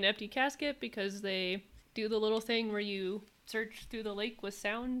bury an empty casket because they do the little thing where you search through the lake with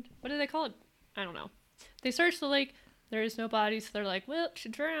sound. What do they call it? I don't know. They search the lake. There is no body. So they're like, well, she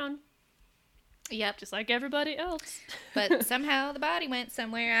drowned. Yep. Just like everybody else. But somehow the body went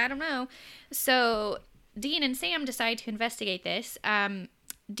somewhere. I don't know. So Dean and Sam decide to investigate this.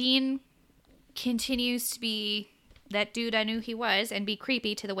 Dean continues to be that dude I knew he was and be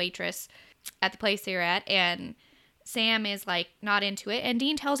creepy to the waitress at the place they're at. And Sam is, like, not into it. And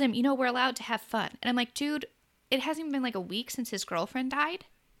Dean tells him, we're allowed to have fun. And I'm like, dude, it hasn't even been, like, a week since his girlfriend died.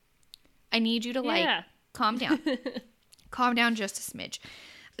 I need you to, calm down. Calm down just a smidge.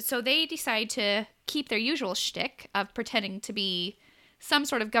 So they decide to keep their usual shtick of pretending to be some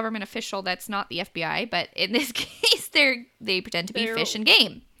sort of government official that's not the FBI, but in this case, they pretend to be Fish and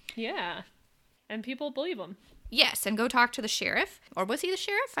Game. Yeah. And people believe them. Yes, and go talk to the sheriff. Or was he the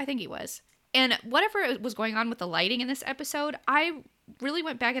sheriff? I think he was. And whatever was going on with the lighting in this episode, I really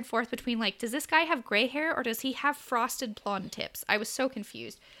went back and forth between, like, does this guy have gray hair or does he have frosted blonde tips? I was so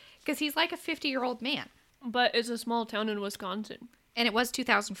confused. Because he's like a 50-year-old man. But it's a small town in Wisconsin. And it was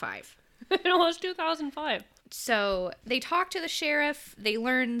 2005. It was 2005. So they talk to the sheriff. They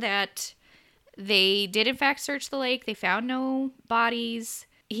learn that they did, in fact, search the lake. They found no bodies.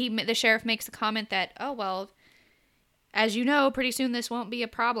 The sheriff makes a comment that, oh, well, as you know, pretty soon this won't be a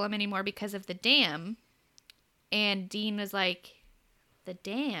problem anymore because of the dam. And Dean was like, the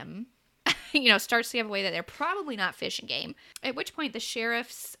dam? Starts to give away that they're probably not Fish and Game. At which point the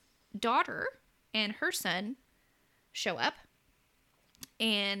sheriff's daughter and her son show up.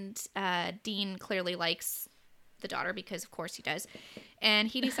 And Dean clearly likes the daughter because, of course, he does. And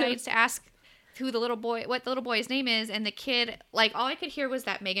he decides to ask what the little boy's name is. And the kid, like, all I could hear was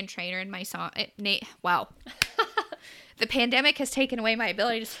that Meghan Trainor in my song. Wow. The pandemic has taken away my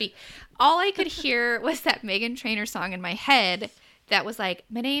ability to speak. All I could hear was that Meghan Trainor song in my head that was like,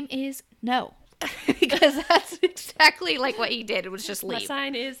 my name is No. Because that's exactly like what he did. It was just leave. My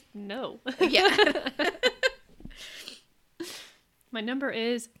sign is no. Yeah. My number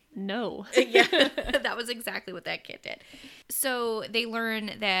is no. Yeah. That was exactly what that kid did. So they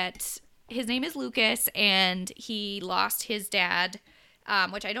learn that his name is Lucas and he lost his dad,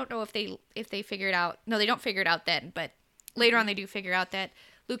 which I don't know if they figured out. No, they don't figure it out then, but later on they do figure out that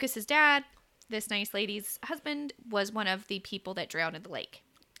Lucas's dad, this nice lady's husband, was one of the people that drowned in the lake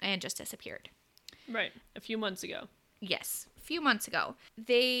and just disappeared. Right. A few months ago. Yes. A few months ago.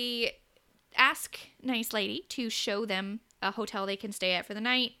 They ask nice lady to show them a hotel they can stay at for the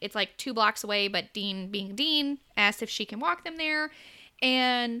night. It's like 2 blocks away, but Dean, being Dean, asks if she can walk them there.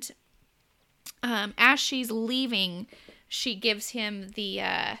 And as she's leaving, she gives him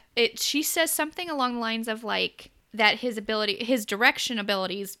she says something along the lines of, like, that his direction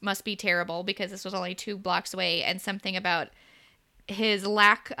abilities must be terrible because this was only 2 blocks away, and something about his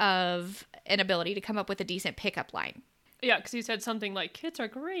lack of an ability to come up with a decent pickup line. Yeah, because he said something like, kids are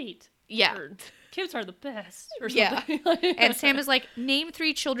great. Yeah. Or, kids are the best. Or something. Yeah. And Sam is like, name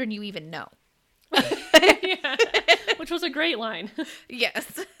 3 children you even know. Yeah. Which was a great line.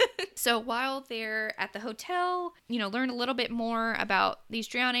 Yes. So while they're at the hotel, learn a little bit more about these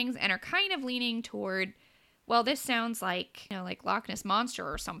drownings and are kind of leaning toward, well, this sounds like, like Loch Ness Monster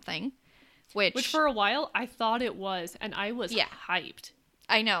or something. Which for a while I thought it was, and I was hyped.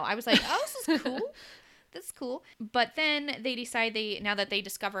 I know. I was like, oh, this is cool. This is cool. But then they decide now that they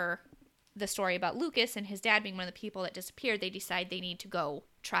discover the story about Lucas and his dad being one of the people that disappeared, they decide they need to go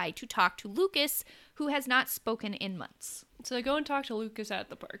try to talk to Lucas, who has not spoken in months. So they go and talk to Lucas at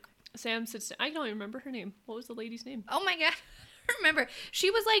the park. Sam sits. I don't even remember her name. What was the lady's name? Oh my god, I remember.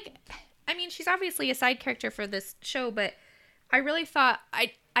 She was like, she's obviously a side character for this show, but I really thought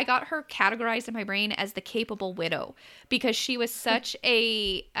I got her categorized in my brain as the capable widow, because she was such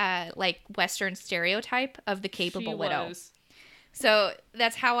a Western stereotype of the capable widow. So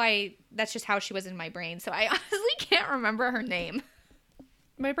that's just how she was in my brain. So I honestly can't remember her name.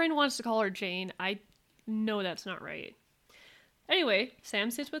 My brain wants to call her Jane. I know that's not right. Anyway,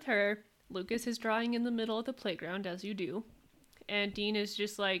 Sam sits with her. Lucas is drawing in the middle of the playground, as you do. And Dean is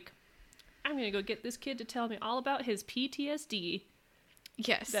just like, I'm going to go get this kid to tell me all about his PTSD.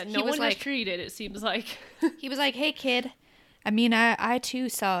 Yes. That no one has treated, it seems like. He was like, hey, kid. I too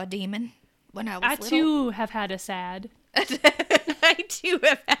saw a demon when I was little. I too have had a sad. I too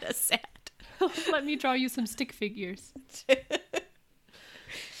have had a sad. Let me draw you some stick figures.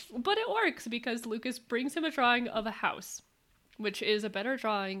 But it works because Lucas brings him a drawing of a house, which is a better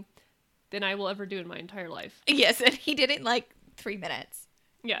drawing than I will ever do in my entire life. Yes, and he did it in 3 minutes.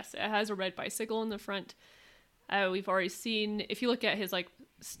 Yes, it has a red bicycle in the front. We've already seen, if you look at his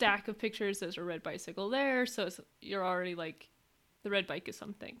stack of pictures, there's a red bicycle there, so you're already the red bike is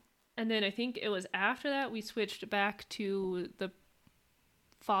something. And then I think it was after that we switched back to the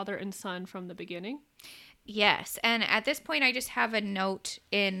father and son from the beginning. Yes, and at this point I just have a note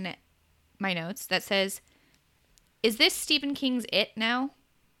in my notes that says, is this Stephen King's It now?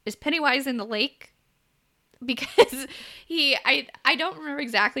 Is Pennywise in the lake? Because I don't remember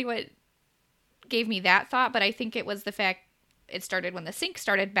exactly what gave me that thought, but I think it was the fact it started when the sink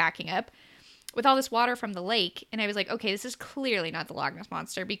started backing up with all this water from the lake, and I was like, okay, this is clearly not the Loch Ness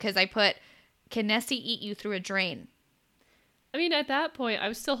Monster, because I put, can Nessie eat you through a drain? At that point, I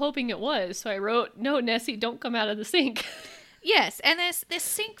was still hoping it was, so I wrote, no, Nessie, don't come out of the sink. Yes, and this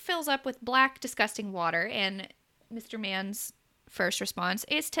sink fills up with black, disgusting water, and Mr. Mann's first response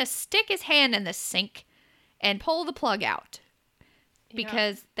is to stick his hand in the sink and pull the plug out.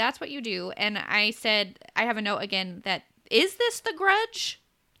 Because that's what you do. And I said, I have a note again that, is this The Grudge?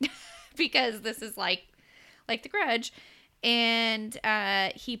 Because this is like The Grudge. And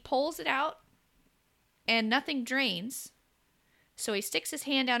he pulls it out and nothing drains. So he sticks his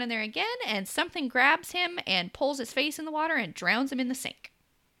hand down in there again and something grabs him and pulls his face in the water and drowns him in the sink.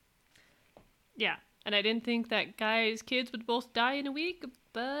 Yeah. And I didn't think that kids would both die in a week,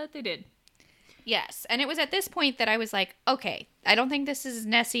 but they did. Yes, and it was at this point that I was like, okay, I don't think this is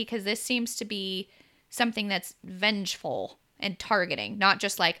Nessie, because this seems to be something that's vengeful and targeting, not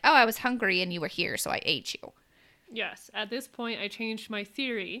just like, oh, I was hungry and you were here, so I ate you. Yes, at this point I changed my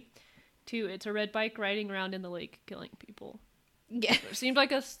theory to it's a red bike riding around in the lake killing people. Yeah. It seemed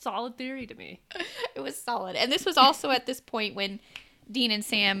like a solid theory to me. It was solid. And this was also at this point when Dean and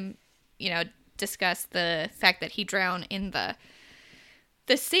Sam, discuss the fact that he drowned in the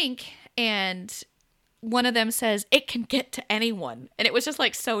sink, and one of them says, it can get to anyone. And it was just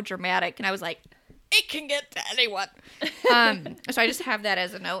so dramatic. And I was like, it can get to anyone. So I just have that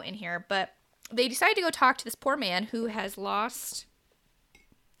as a note in here. But they decided to go talk to this poor man who has lost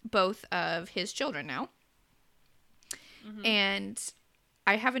both of his children now. Mm-hmm. And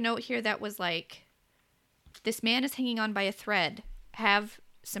I have a note here that was this man is hanging on by a thread. Have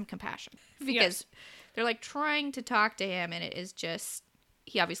some compassion. Because they're trying to talk to him, and it is just,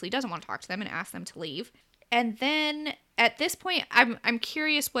 he obviously doesn't want to talk to them and ask them to leave. And then at this point, I'm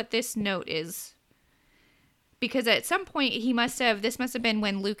curious what this note is, because at some point this must have been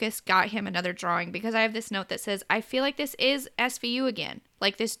when Lucas got him another drawing, because I have this note that says, I feel like this is SVU again.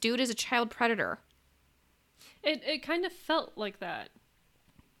 This dude is a child predator. It kind of felt like that.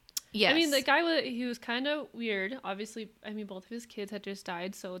 Yes. The guy, he was kind of weird. Obviously, both of his kids had just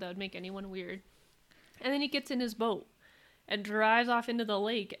died, so that would make anyone weird. And then he gets in his boat and drives off into the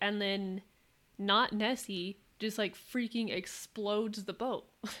lake, and then not Nessie just freaking explodes the boat.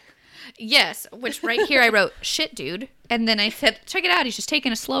 Yes, which right here I wrote, shit, dude. And then I said, check it out, he's just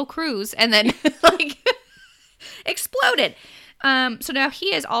taking a slow cruise, and then exploded. So now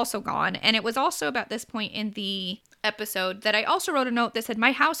he is also gone, and it was also about this point in the episode that I also wrote a note that said,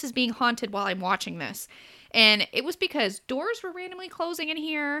 my house is being haunted while I'm watching this. And it was because doors were randomly closing in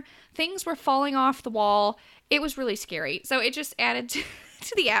here, things were falling off the wall. It was really scary. So it just added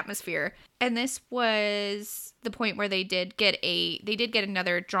to the atmosphere. And this was the point where they did get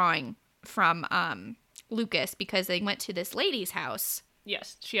another drawing from Lucas, because they went to this lady's house.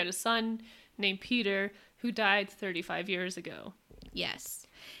 Yes, she had a son named Peter who died 35 years ago. Yes.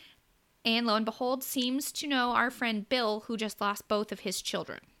 And lo and behold, seems to know our friend Bill, who just lost both of his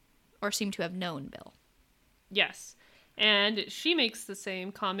children, or seemed to have known Bill. Yes. And she makes the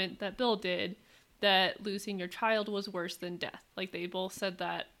same comment that Bill did, that losing your child was worse than death. Like, they both said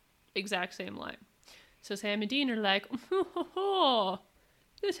that exact same line. So Sam and Dean are like, oh,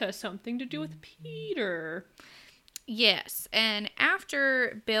 this has something to do with Peter. Yes. And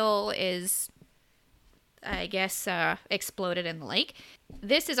after Bill is, I guess, exploded in the lake,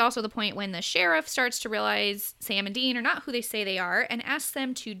 this is also the point when the sheriff starts to realize Sam and Dean are not who they say they are, and asks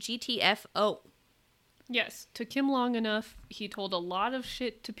them to GTFO. Yes. Took him long enough. He told a lot of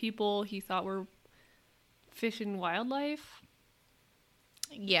shit to people he thought were fish and wildlife.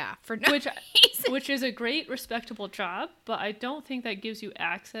 Yeah, for no reason. Which is a great, respectable job, but I don't think that gives you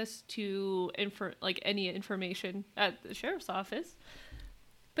access to any information at the sheriff's office.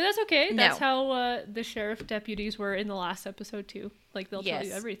 But that's okay. No. That's how the sheriff deputies were in the last episode too. Like, they'll tell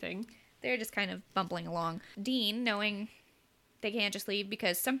you everything. They're just kind of bumbling along. Dean, knowing they can't just leave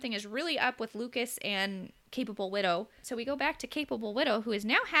because something is really up with Lucas and Capable Widow. So we go back to Capable Widow, who is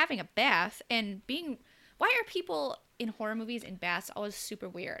now having a bath and being... Why are people in horror movies in baths always super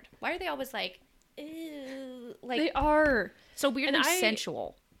weird? Why are they always like, ew? Like, they are. So weirdly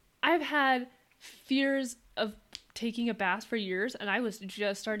sensual. I've had fears of taking a bath for years, and I was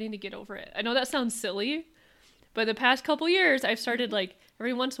just starting to get over it. I know that sounds silly, but the past couple years, I've started, like,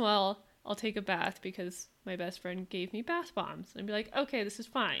 every once in a while, I'll take a bath because my best friend gave me bath bombs. And I'd be like, okay, this is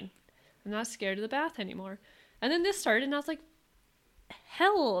fine. I'm not scared of the bath anymore. And then this started, and I was like,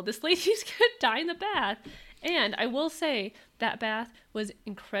 hell, this lady's gonna die in the bath. And I will say that bath was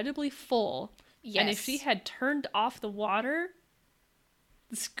incredibly full. Yes. And if she had turned off the water,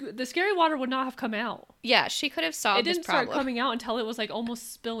 the scary water would not have come out. Yeah, she could have solved this problem. It didn't start coming out until it was like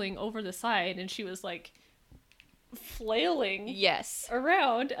almost spilling over the side, and she was like flailing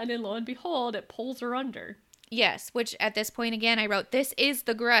around, and then lo and behold, it pulls her under. Yes, which at this point again I wrote, this is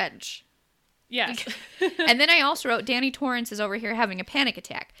The Grudge. Yes. And then I also wrote, Danny Torrance is over here having a panic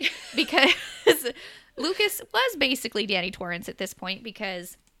attack. Because Lucas was basically Danny Torrance at this point,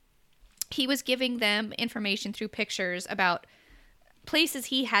 because he was giving them information through pictures about places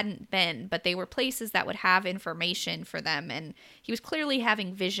he hadn't been, but they were places that would have information for them. And he was clearly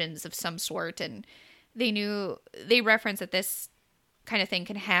having visions of some sort. And they reference that this kind of thing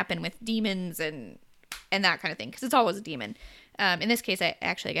can happen with demons and that kind of thing, because it's always a demon. In this case, I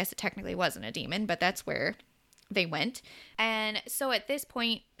guess it technically wasn't a demon, but that's where they went. And so at this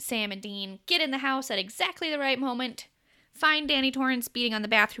point, Sam and Dean get in the house at exactly the right moment, find Danny Torrance beating on the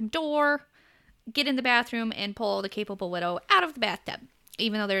bathroom door, get in the bathroom, and pull the Capable Widow out of the bathtub,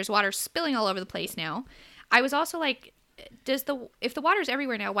 even though there's water spilling all over the place now. I was also like, if the water's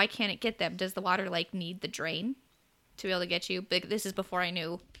everywhere now, why can't it get them? Does the water, like, need the drain to be able to get you? But this is before I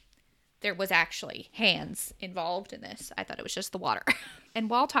knew there was actually hands involved in this. I thought it was just the water. And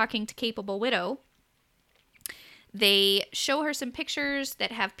while talking to Capable Widow, they show her some pictures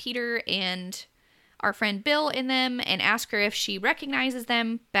that have Peter and our friend Bill in them, and ask her if she recognizes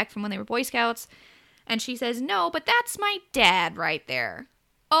them back from when they were Boy Scouts. And she says, no, but that's my dad right there.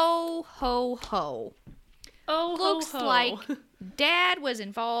 Oh, ho, ho. Oh, looks ho, ho. like Dad was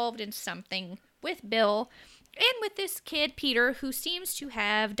involved in something with Bill and with this kid, Peter, who seems to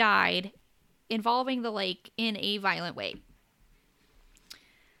have died involving the lake in a violent way.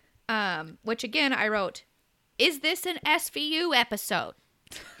 Which, again, I wrote, is this an SVU episode?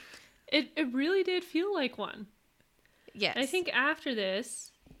 It really did feel like one. Yes. I think after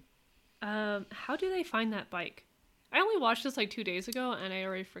this, how do they find that bike? I only watched this like 2 days ago, and I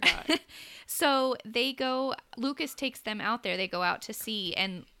already forgot. So Lucas takes them out there. They go out to sea,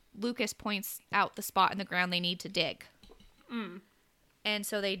 and Lucas points out the spot in the ground they need to dig. And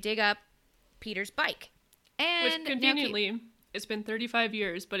so they dig up Peter's bike. And which, conveniently, it's been 35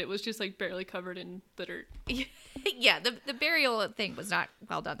 years, but it was just like barely covered in the dirt. Yeah, the burial thing was not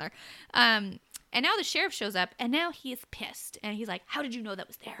well done there. And now the sheriff shows up, and now he is pissed. And he's like, how did you know that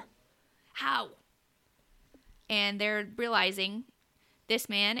was there? How? And they're realizing this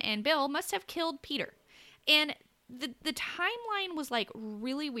man and Bill must have killed Peter. And the timeline was, like,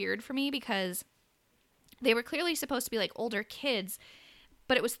 really weird for me, because they were clearly supposed to be, like, older kids,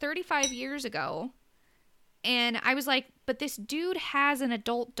 but it was 35 years ago. And I was like, but this dude has an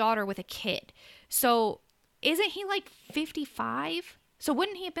adult daughter with a kid. So isn't he, like, 55? So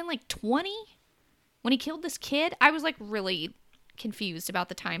wouldn't he have been, like, 20 when he killed this kid? I was, like, really confused about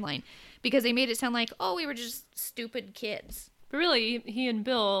the timeline because they made it sound like, oh, we were just stupid kids. But really, he and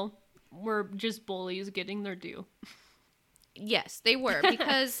Bill were just bullies getting their due. Yes, they were,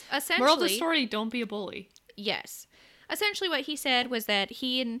 because essentially... Moral of the story, don't be a bully. Yes. Essentially what he said was that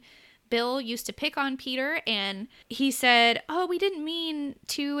he and Bill used to pick on Peter, and he said, oh, we didn't mean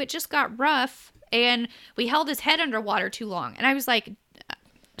to, it just got rough, and we held his head underwater too long. And I was like,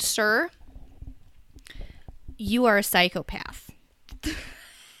 sir, you are a psychopath.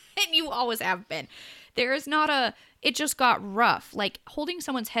 And you always have been. There is not a, it just got rough. Like, holding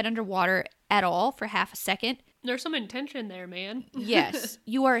someone's head underwater at all for half a second. There's some intention there, man. Yes,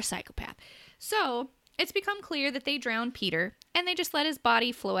 you are a psychopath. So, it's become clear that they drowned Peter, and they just let his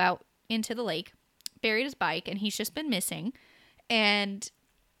body flow out into the lake, buried his bike, and he's just been missing. And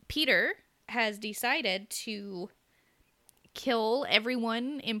Peter has decided to kill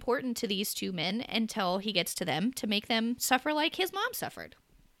everyone important to these two men until he gets to them to make them suffer like his mom suffered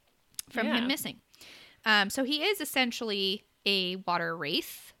from him missing. So he is essentially a water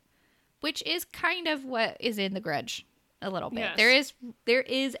wraith, which is kind of what is in The Grudge a little bit. Yes. There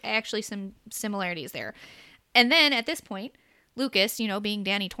is actually some similarities there. And then at this point, Lucas, being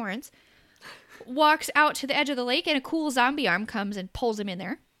Danny Torrance, walks out to the edge of the lake and a cool zombie arm comes and pulls him in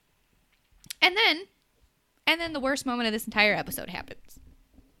there. And then the worst moment of this entire episode happens.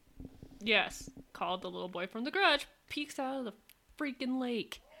 Yes. Called the little boy from The Grudge peeks out of the freaking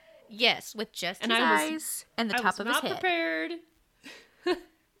lake. Yes, with just his eyes and the top of his head. I was not prepared.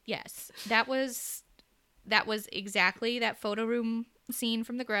 Yes, that was exactly that photo room scene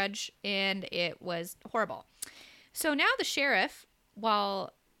from The Grudge, and it was horrible. So now the sheriff,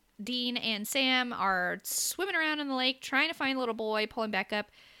 while Dean and Sam are swimming around in the lake trying to find the little boy, pull him back up,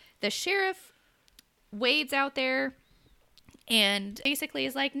 the sheriff wades out there and basically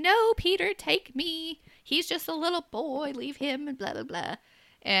is like, no, Peter, take me. He's just a little boy. Leave him, and blah, blah, blah.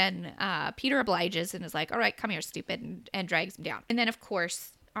 And Peter obliges and is like, all right, come here, stupid, and drags him down. And then, of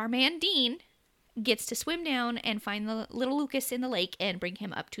course, our man Dean gets to swim down and find the little Lucas in the lake and bring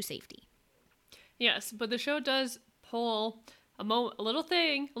him up to safety. Yes, but the show does pull a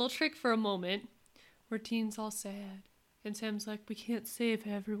little trick for a moment where Dean's all sad. And Sam's like, we can't save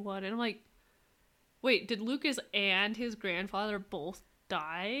everyone. And I'm like, wait, did Lucas and his grandfather both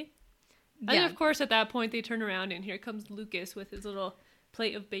die? Yeah. And of course, at that point, they turn around and here comes Lucas with his little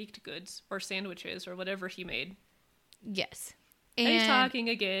plate of baked goods or sandwiches or whatever he made. Yes. And he's talking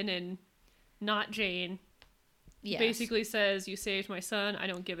again, and not Jane. Yes. Basically says, you saved my son. I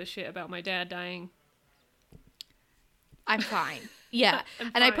don't give a shit about my dad dying. I'm fine. Yeah.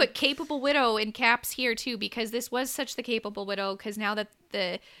 And I put capable widow in caps here too, because this was such the capable widow, because now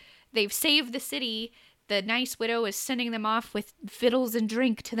that they've saved the city, the nice widow is sending them off with victuals and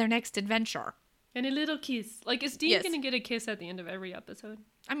drink to their next adventure. And a little kiss. Like, is Dean going to get a kiss at the end of every episode?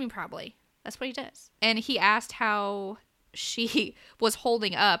 I mean, probably. That's what he does. And he asked how she was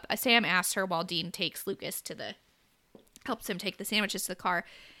holding up. Sam asked her while Dean takes Lucas helps him take the sandwiches to the car.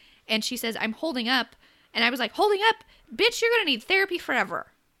 And she says, I'm holding up. And I was like, holding up? Bitch, you're going to need therapy forever.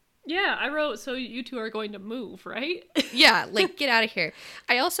 Yeah, I wrote, so you two are going to move, right? Yeah, like, get out of here.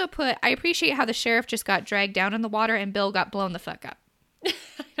 I also put, I appreciate how the sheriff just got dragged down in the water and Bill got blown the fuck up.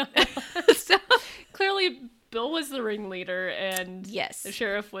 So clearly Bill was the ringleader, and yes, the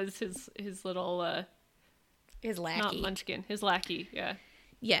sheriff was his little his lackey. Not munchkin, his lackey, yeah.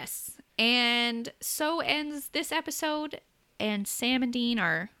 Yes. And so ends this episode, and Sam and Dean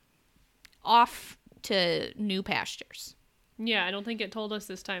are off to new pastures. Yeah, I don't think it told us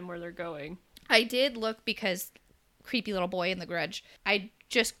this time where they're going. I did look because creepy little boy in The Grudge. I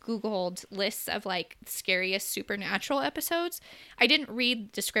just Googled lists of like scariest supernatural episodes. I didn't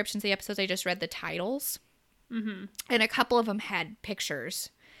read descriptions of the episodes. I just read the titles. Mm-hmm. And a couple of them had pictures.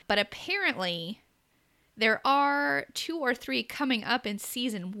 But apparently there are 2 or 3 coming up in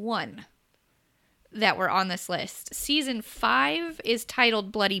season 1 that were on this list. Season 5 is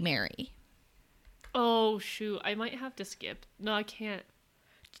titled Bloody Mary. Oh, shoot. I might have to skip. No, I can't.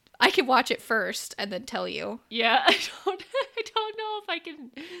 I can watch it first and then tell you. Yeah, I don't know if I can.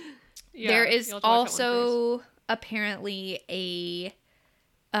 Yeah, there is also apparently a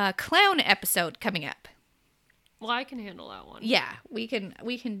clown episode coming up. Well, I can handle that one. Yeah, we can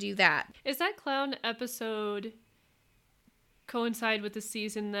do that. Is that clown episode coincide with the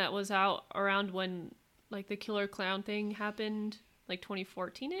season that was out around when like the killer clown thing happened, like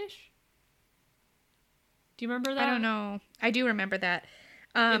 2014-ish? Do you remember that? I don't know. I do remember that.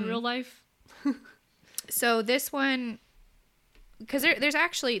 In real life? So this one, because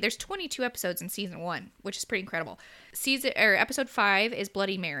there's 22 episodes in season 1, which is pretty incredible. Episode 5 is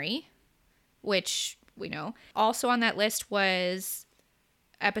Bloody Mary, which we know. Also on that list was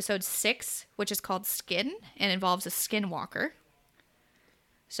episode 6, which is called Skin and involves a skinwalker.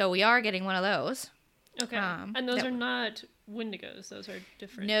 So we are getting one of those. Okay. And those are not Wendigos. Those are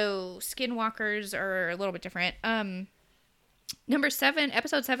different. No, skinwalkers are a little bit different. Number 7,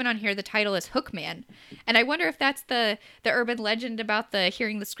 episode 7 on here, the title is Hookman. And I wonder if that's the urban legend about the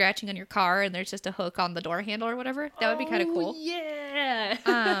hearing the scratching on your car and there's just a hook on the door handle or whatever. That would be kind of cool. Yeah.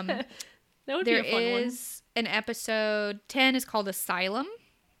 That would be a fun one. There is an episode 10 is called Asylum.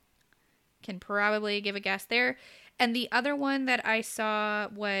 Can probably give a guess there. And the other one that I saw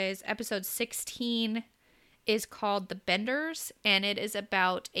was episode 16 is called The Benders, and it is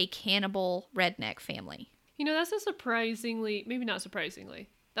about a cannibal redneck family. You know, that's a surprisingly, maybe not surprisingly,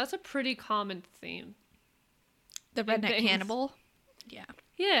 that's a pretty common theme. The redneck cannibal? Yeah.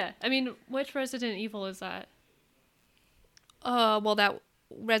 Yeah. I mean, which Resident Evil is that? Well, that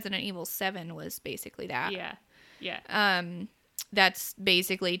Resident Evil 7 was basically that. Yeah. Yeah. That's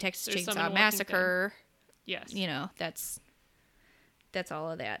basically Texas Chainsaw Massacre. Yes. You know, that's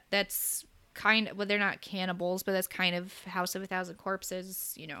all of that. That's kind of, well, they're not cannibals, but that's kind of House of a Thousand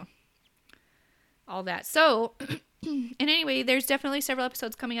Corpses, you know, all that. So, and anyway, there's definitely several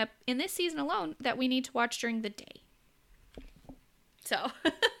episodes coming up in this season alone that we need to watch during the day. So,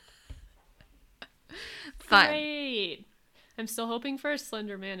 fun. Great. I'm still hoping for a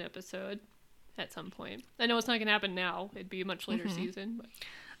Slender Man episode at some point. I know it's not going to happen now. It'd be a much later season. But.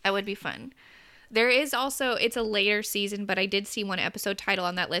 That would be fun. There is also, it's a later season, but I did see one episode title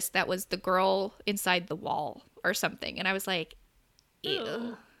on that list that was The Girl Inside the Wall or something. And I was like,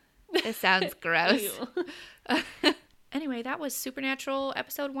 ew. This sounds gross. Anyway, that was Supernatural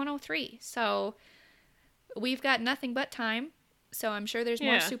episode 103. So we've got nothing but time. So I'm sure there's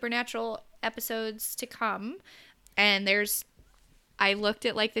more Supernatural episodes to come. And I looked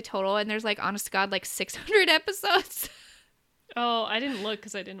at like the total and there's like, honest to God, like 600 episodes. Oh, I didn't look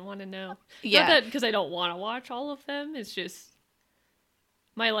because I didn't want to know. Yeah. Not that because I don't want to watch all of them. It's just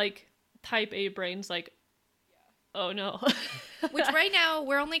my like type A brain's like, oh no. Which right now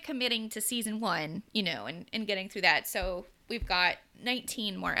we're only committing to season 1, you know, and getting through that. So we've got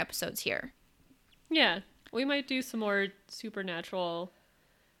 19 more episodes here. Yeah. We might do some more Supernatural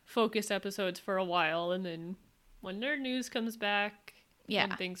focus episodes for a while. And then when Nerd News comes back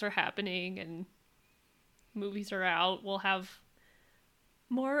and things are happening and movies are out, we'll have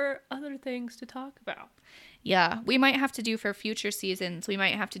more other things to talk about. Yeah, we might have to do for future seasons, we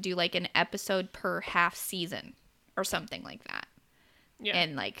might have to do like an episode per half season or something like that. Yeah.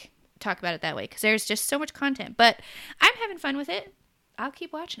 And like talk about it that way because there's just so much content. But I'm having fun with it. I'll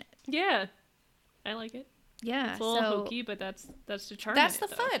keep watching it. Yeah. I like it. Yeah. It's a little hokey, but that's the charm. That's the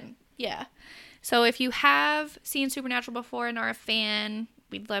fun. Yeah. So if you have seen Supernatural before and are a fan,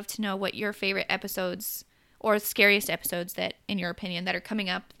 we'd love to know what your favorite episodes or scariest episodes that, in your opinion, that are coming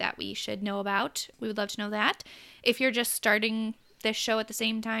up that we should know about. We would love to know that. If you're just starting this show at the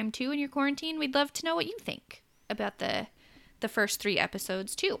same time, too, in your quarantine, we'd love to know what you think about the first 3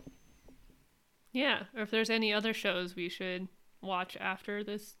 episodes, too. Yeah, or if there's any other shows we should watch after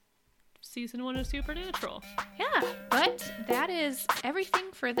this season 1 of Supernatural. Yeah, but that is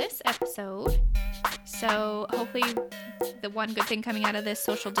everything for this episode. So hopefully the one good thing coming out of this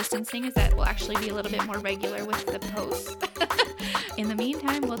social distancing is that we'll actually be a little bit more regular with the posts. In the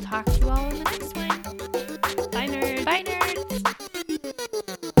meantime, we'll talk to you all in the next one. Bye, nerds. Bye, nerds.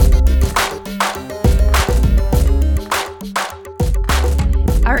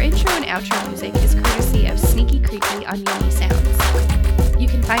 Our intro and outro music is courtesy of Sneaky Creepy on Yumi Sounds. You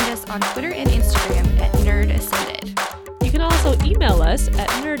can find us on Twitter and Instagram at Nerd Ascended. You can also email us at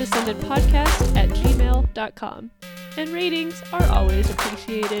nerdascendedpodcast@gmail.com. And ratings are always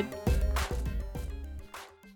appreciated.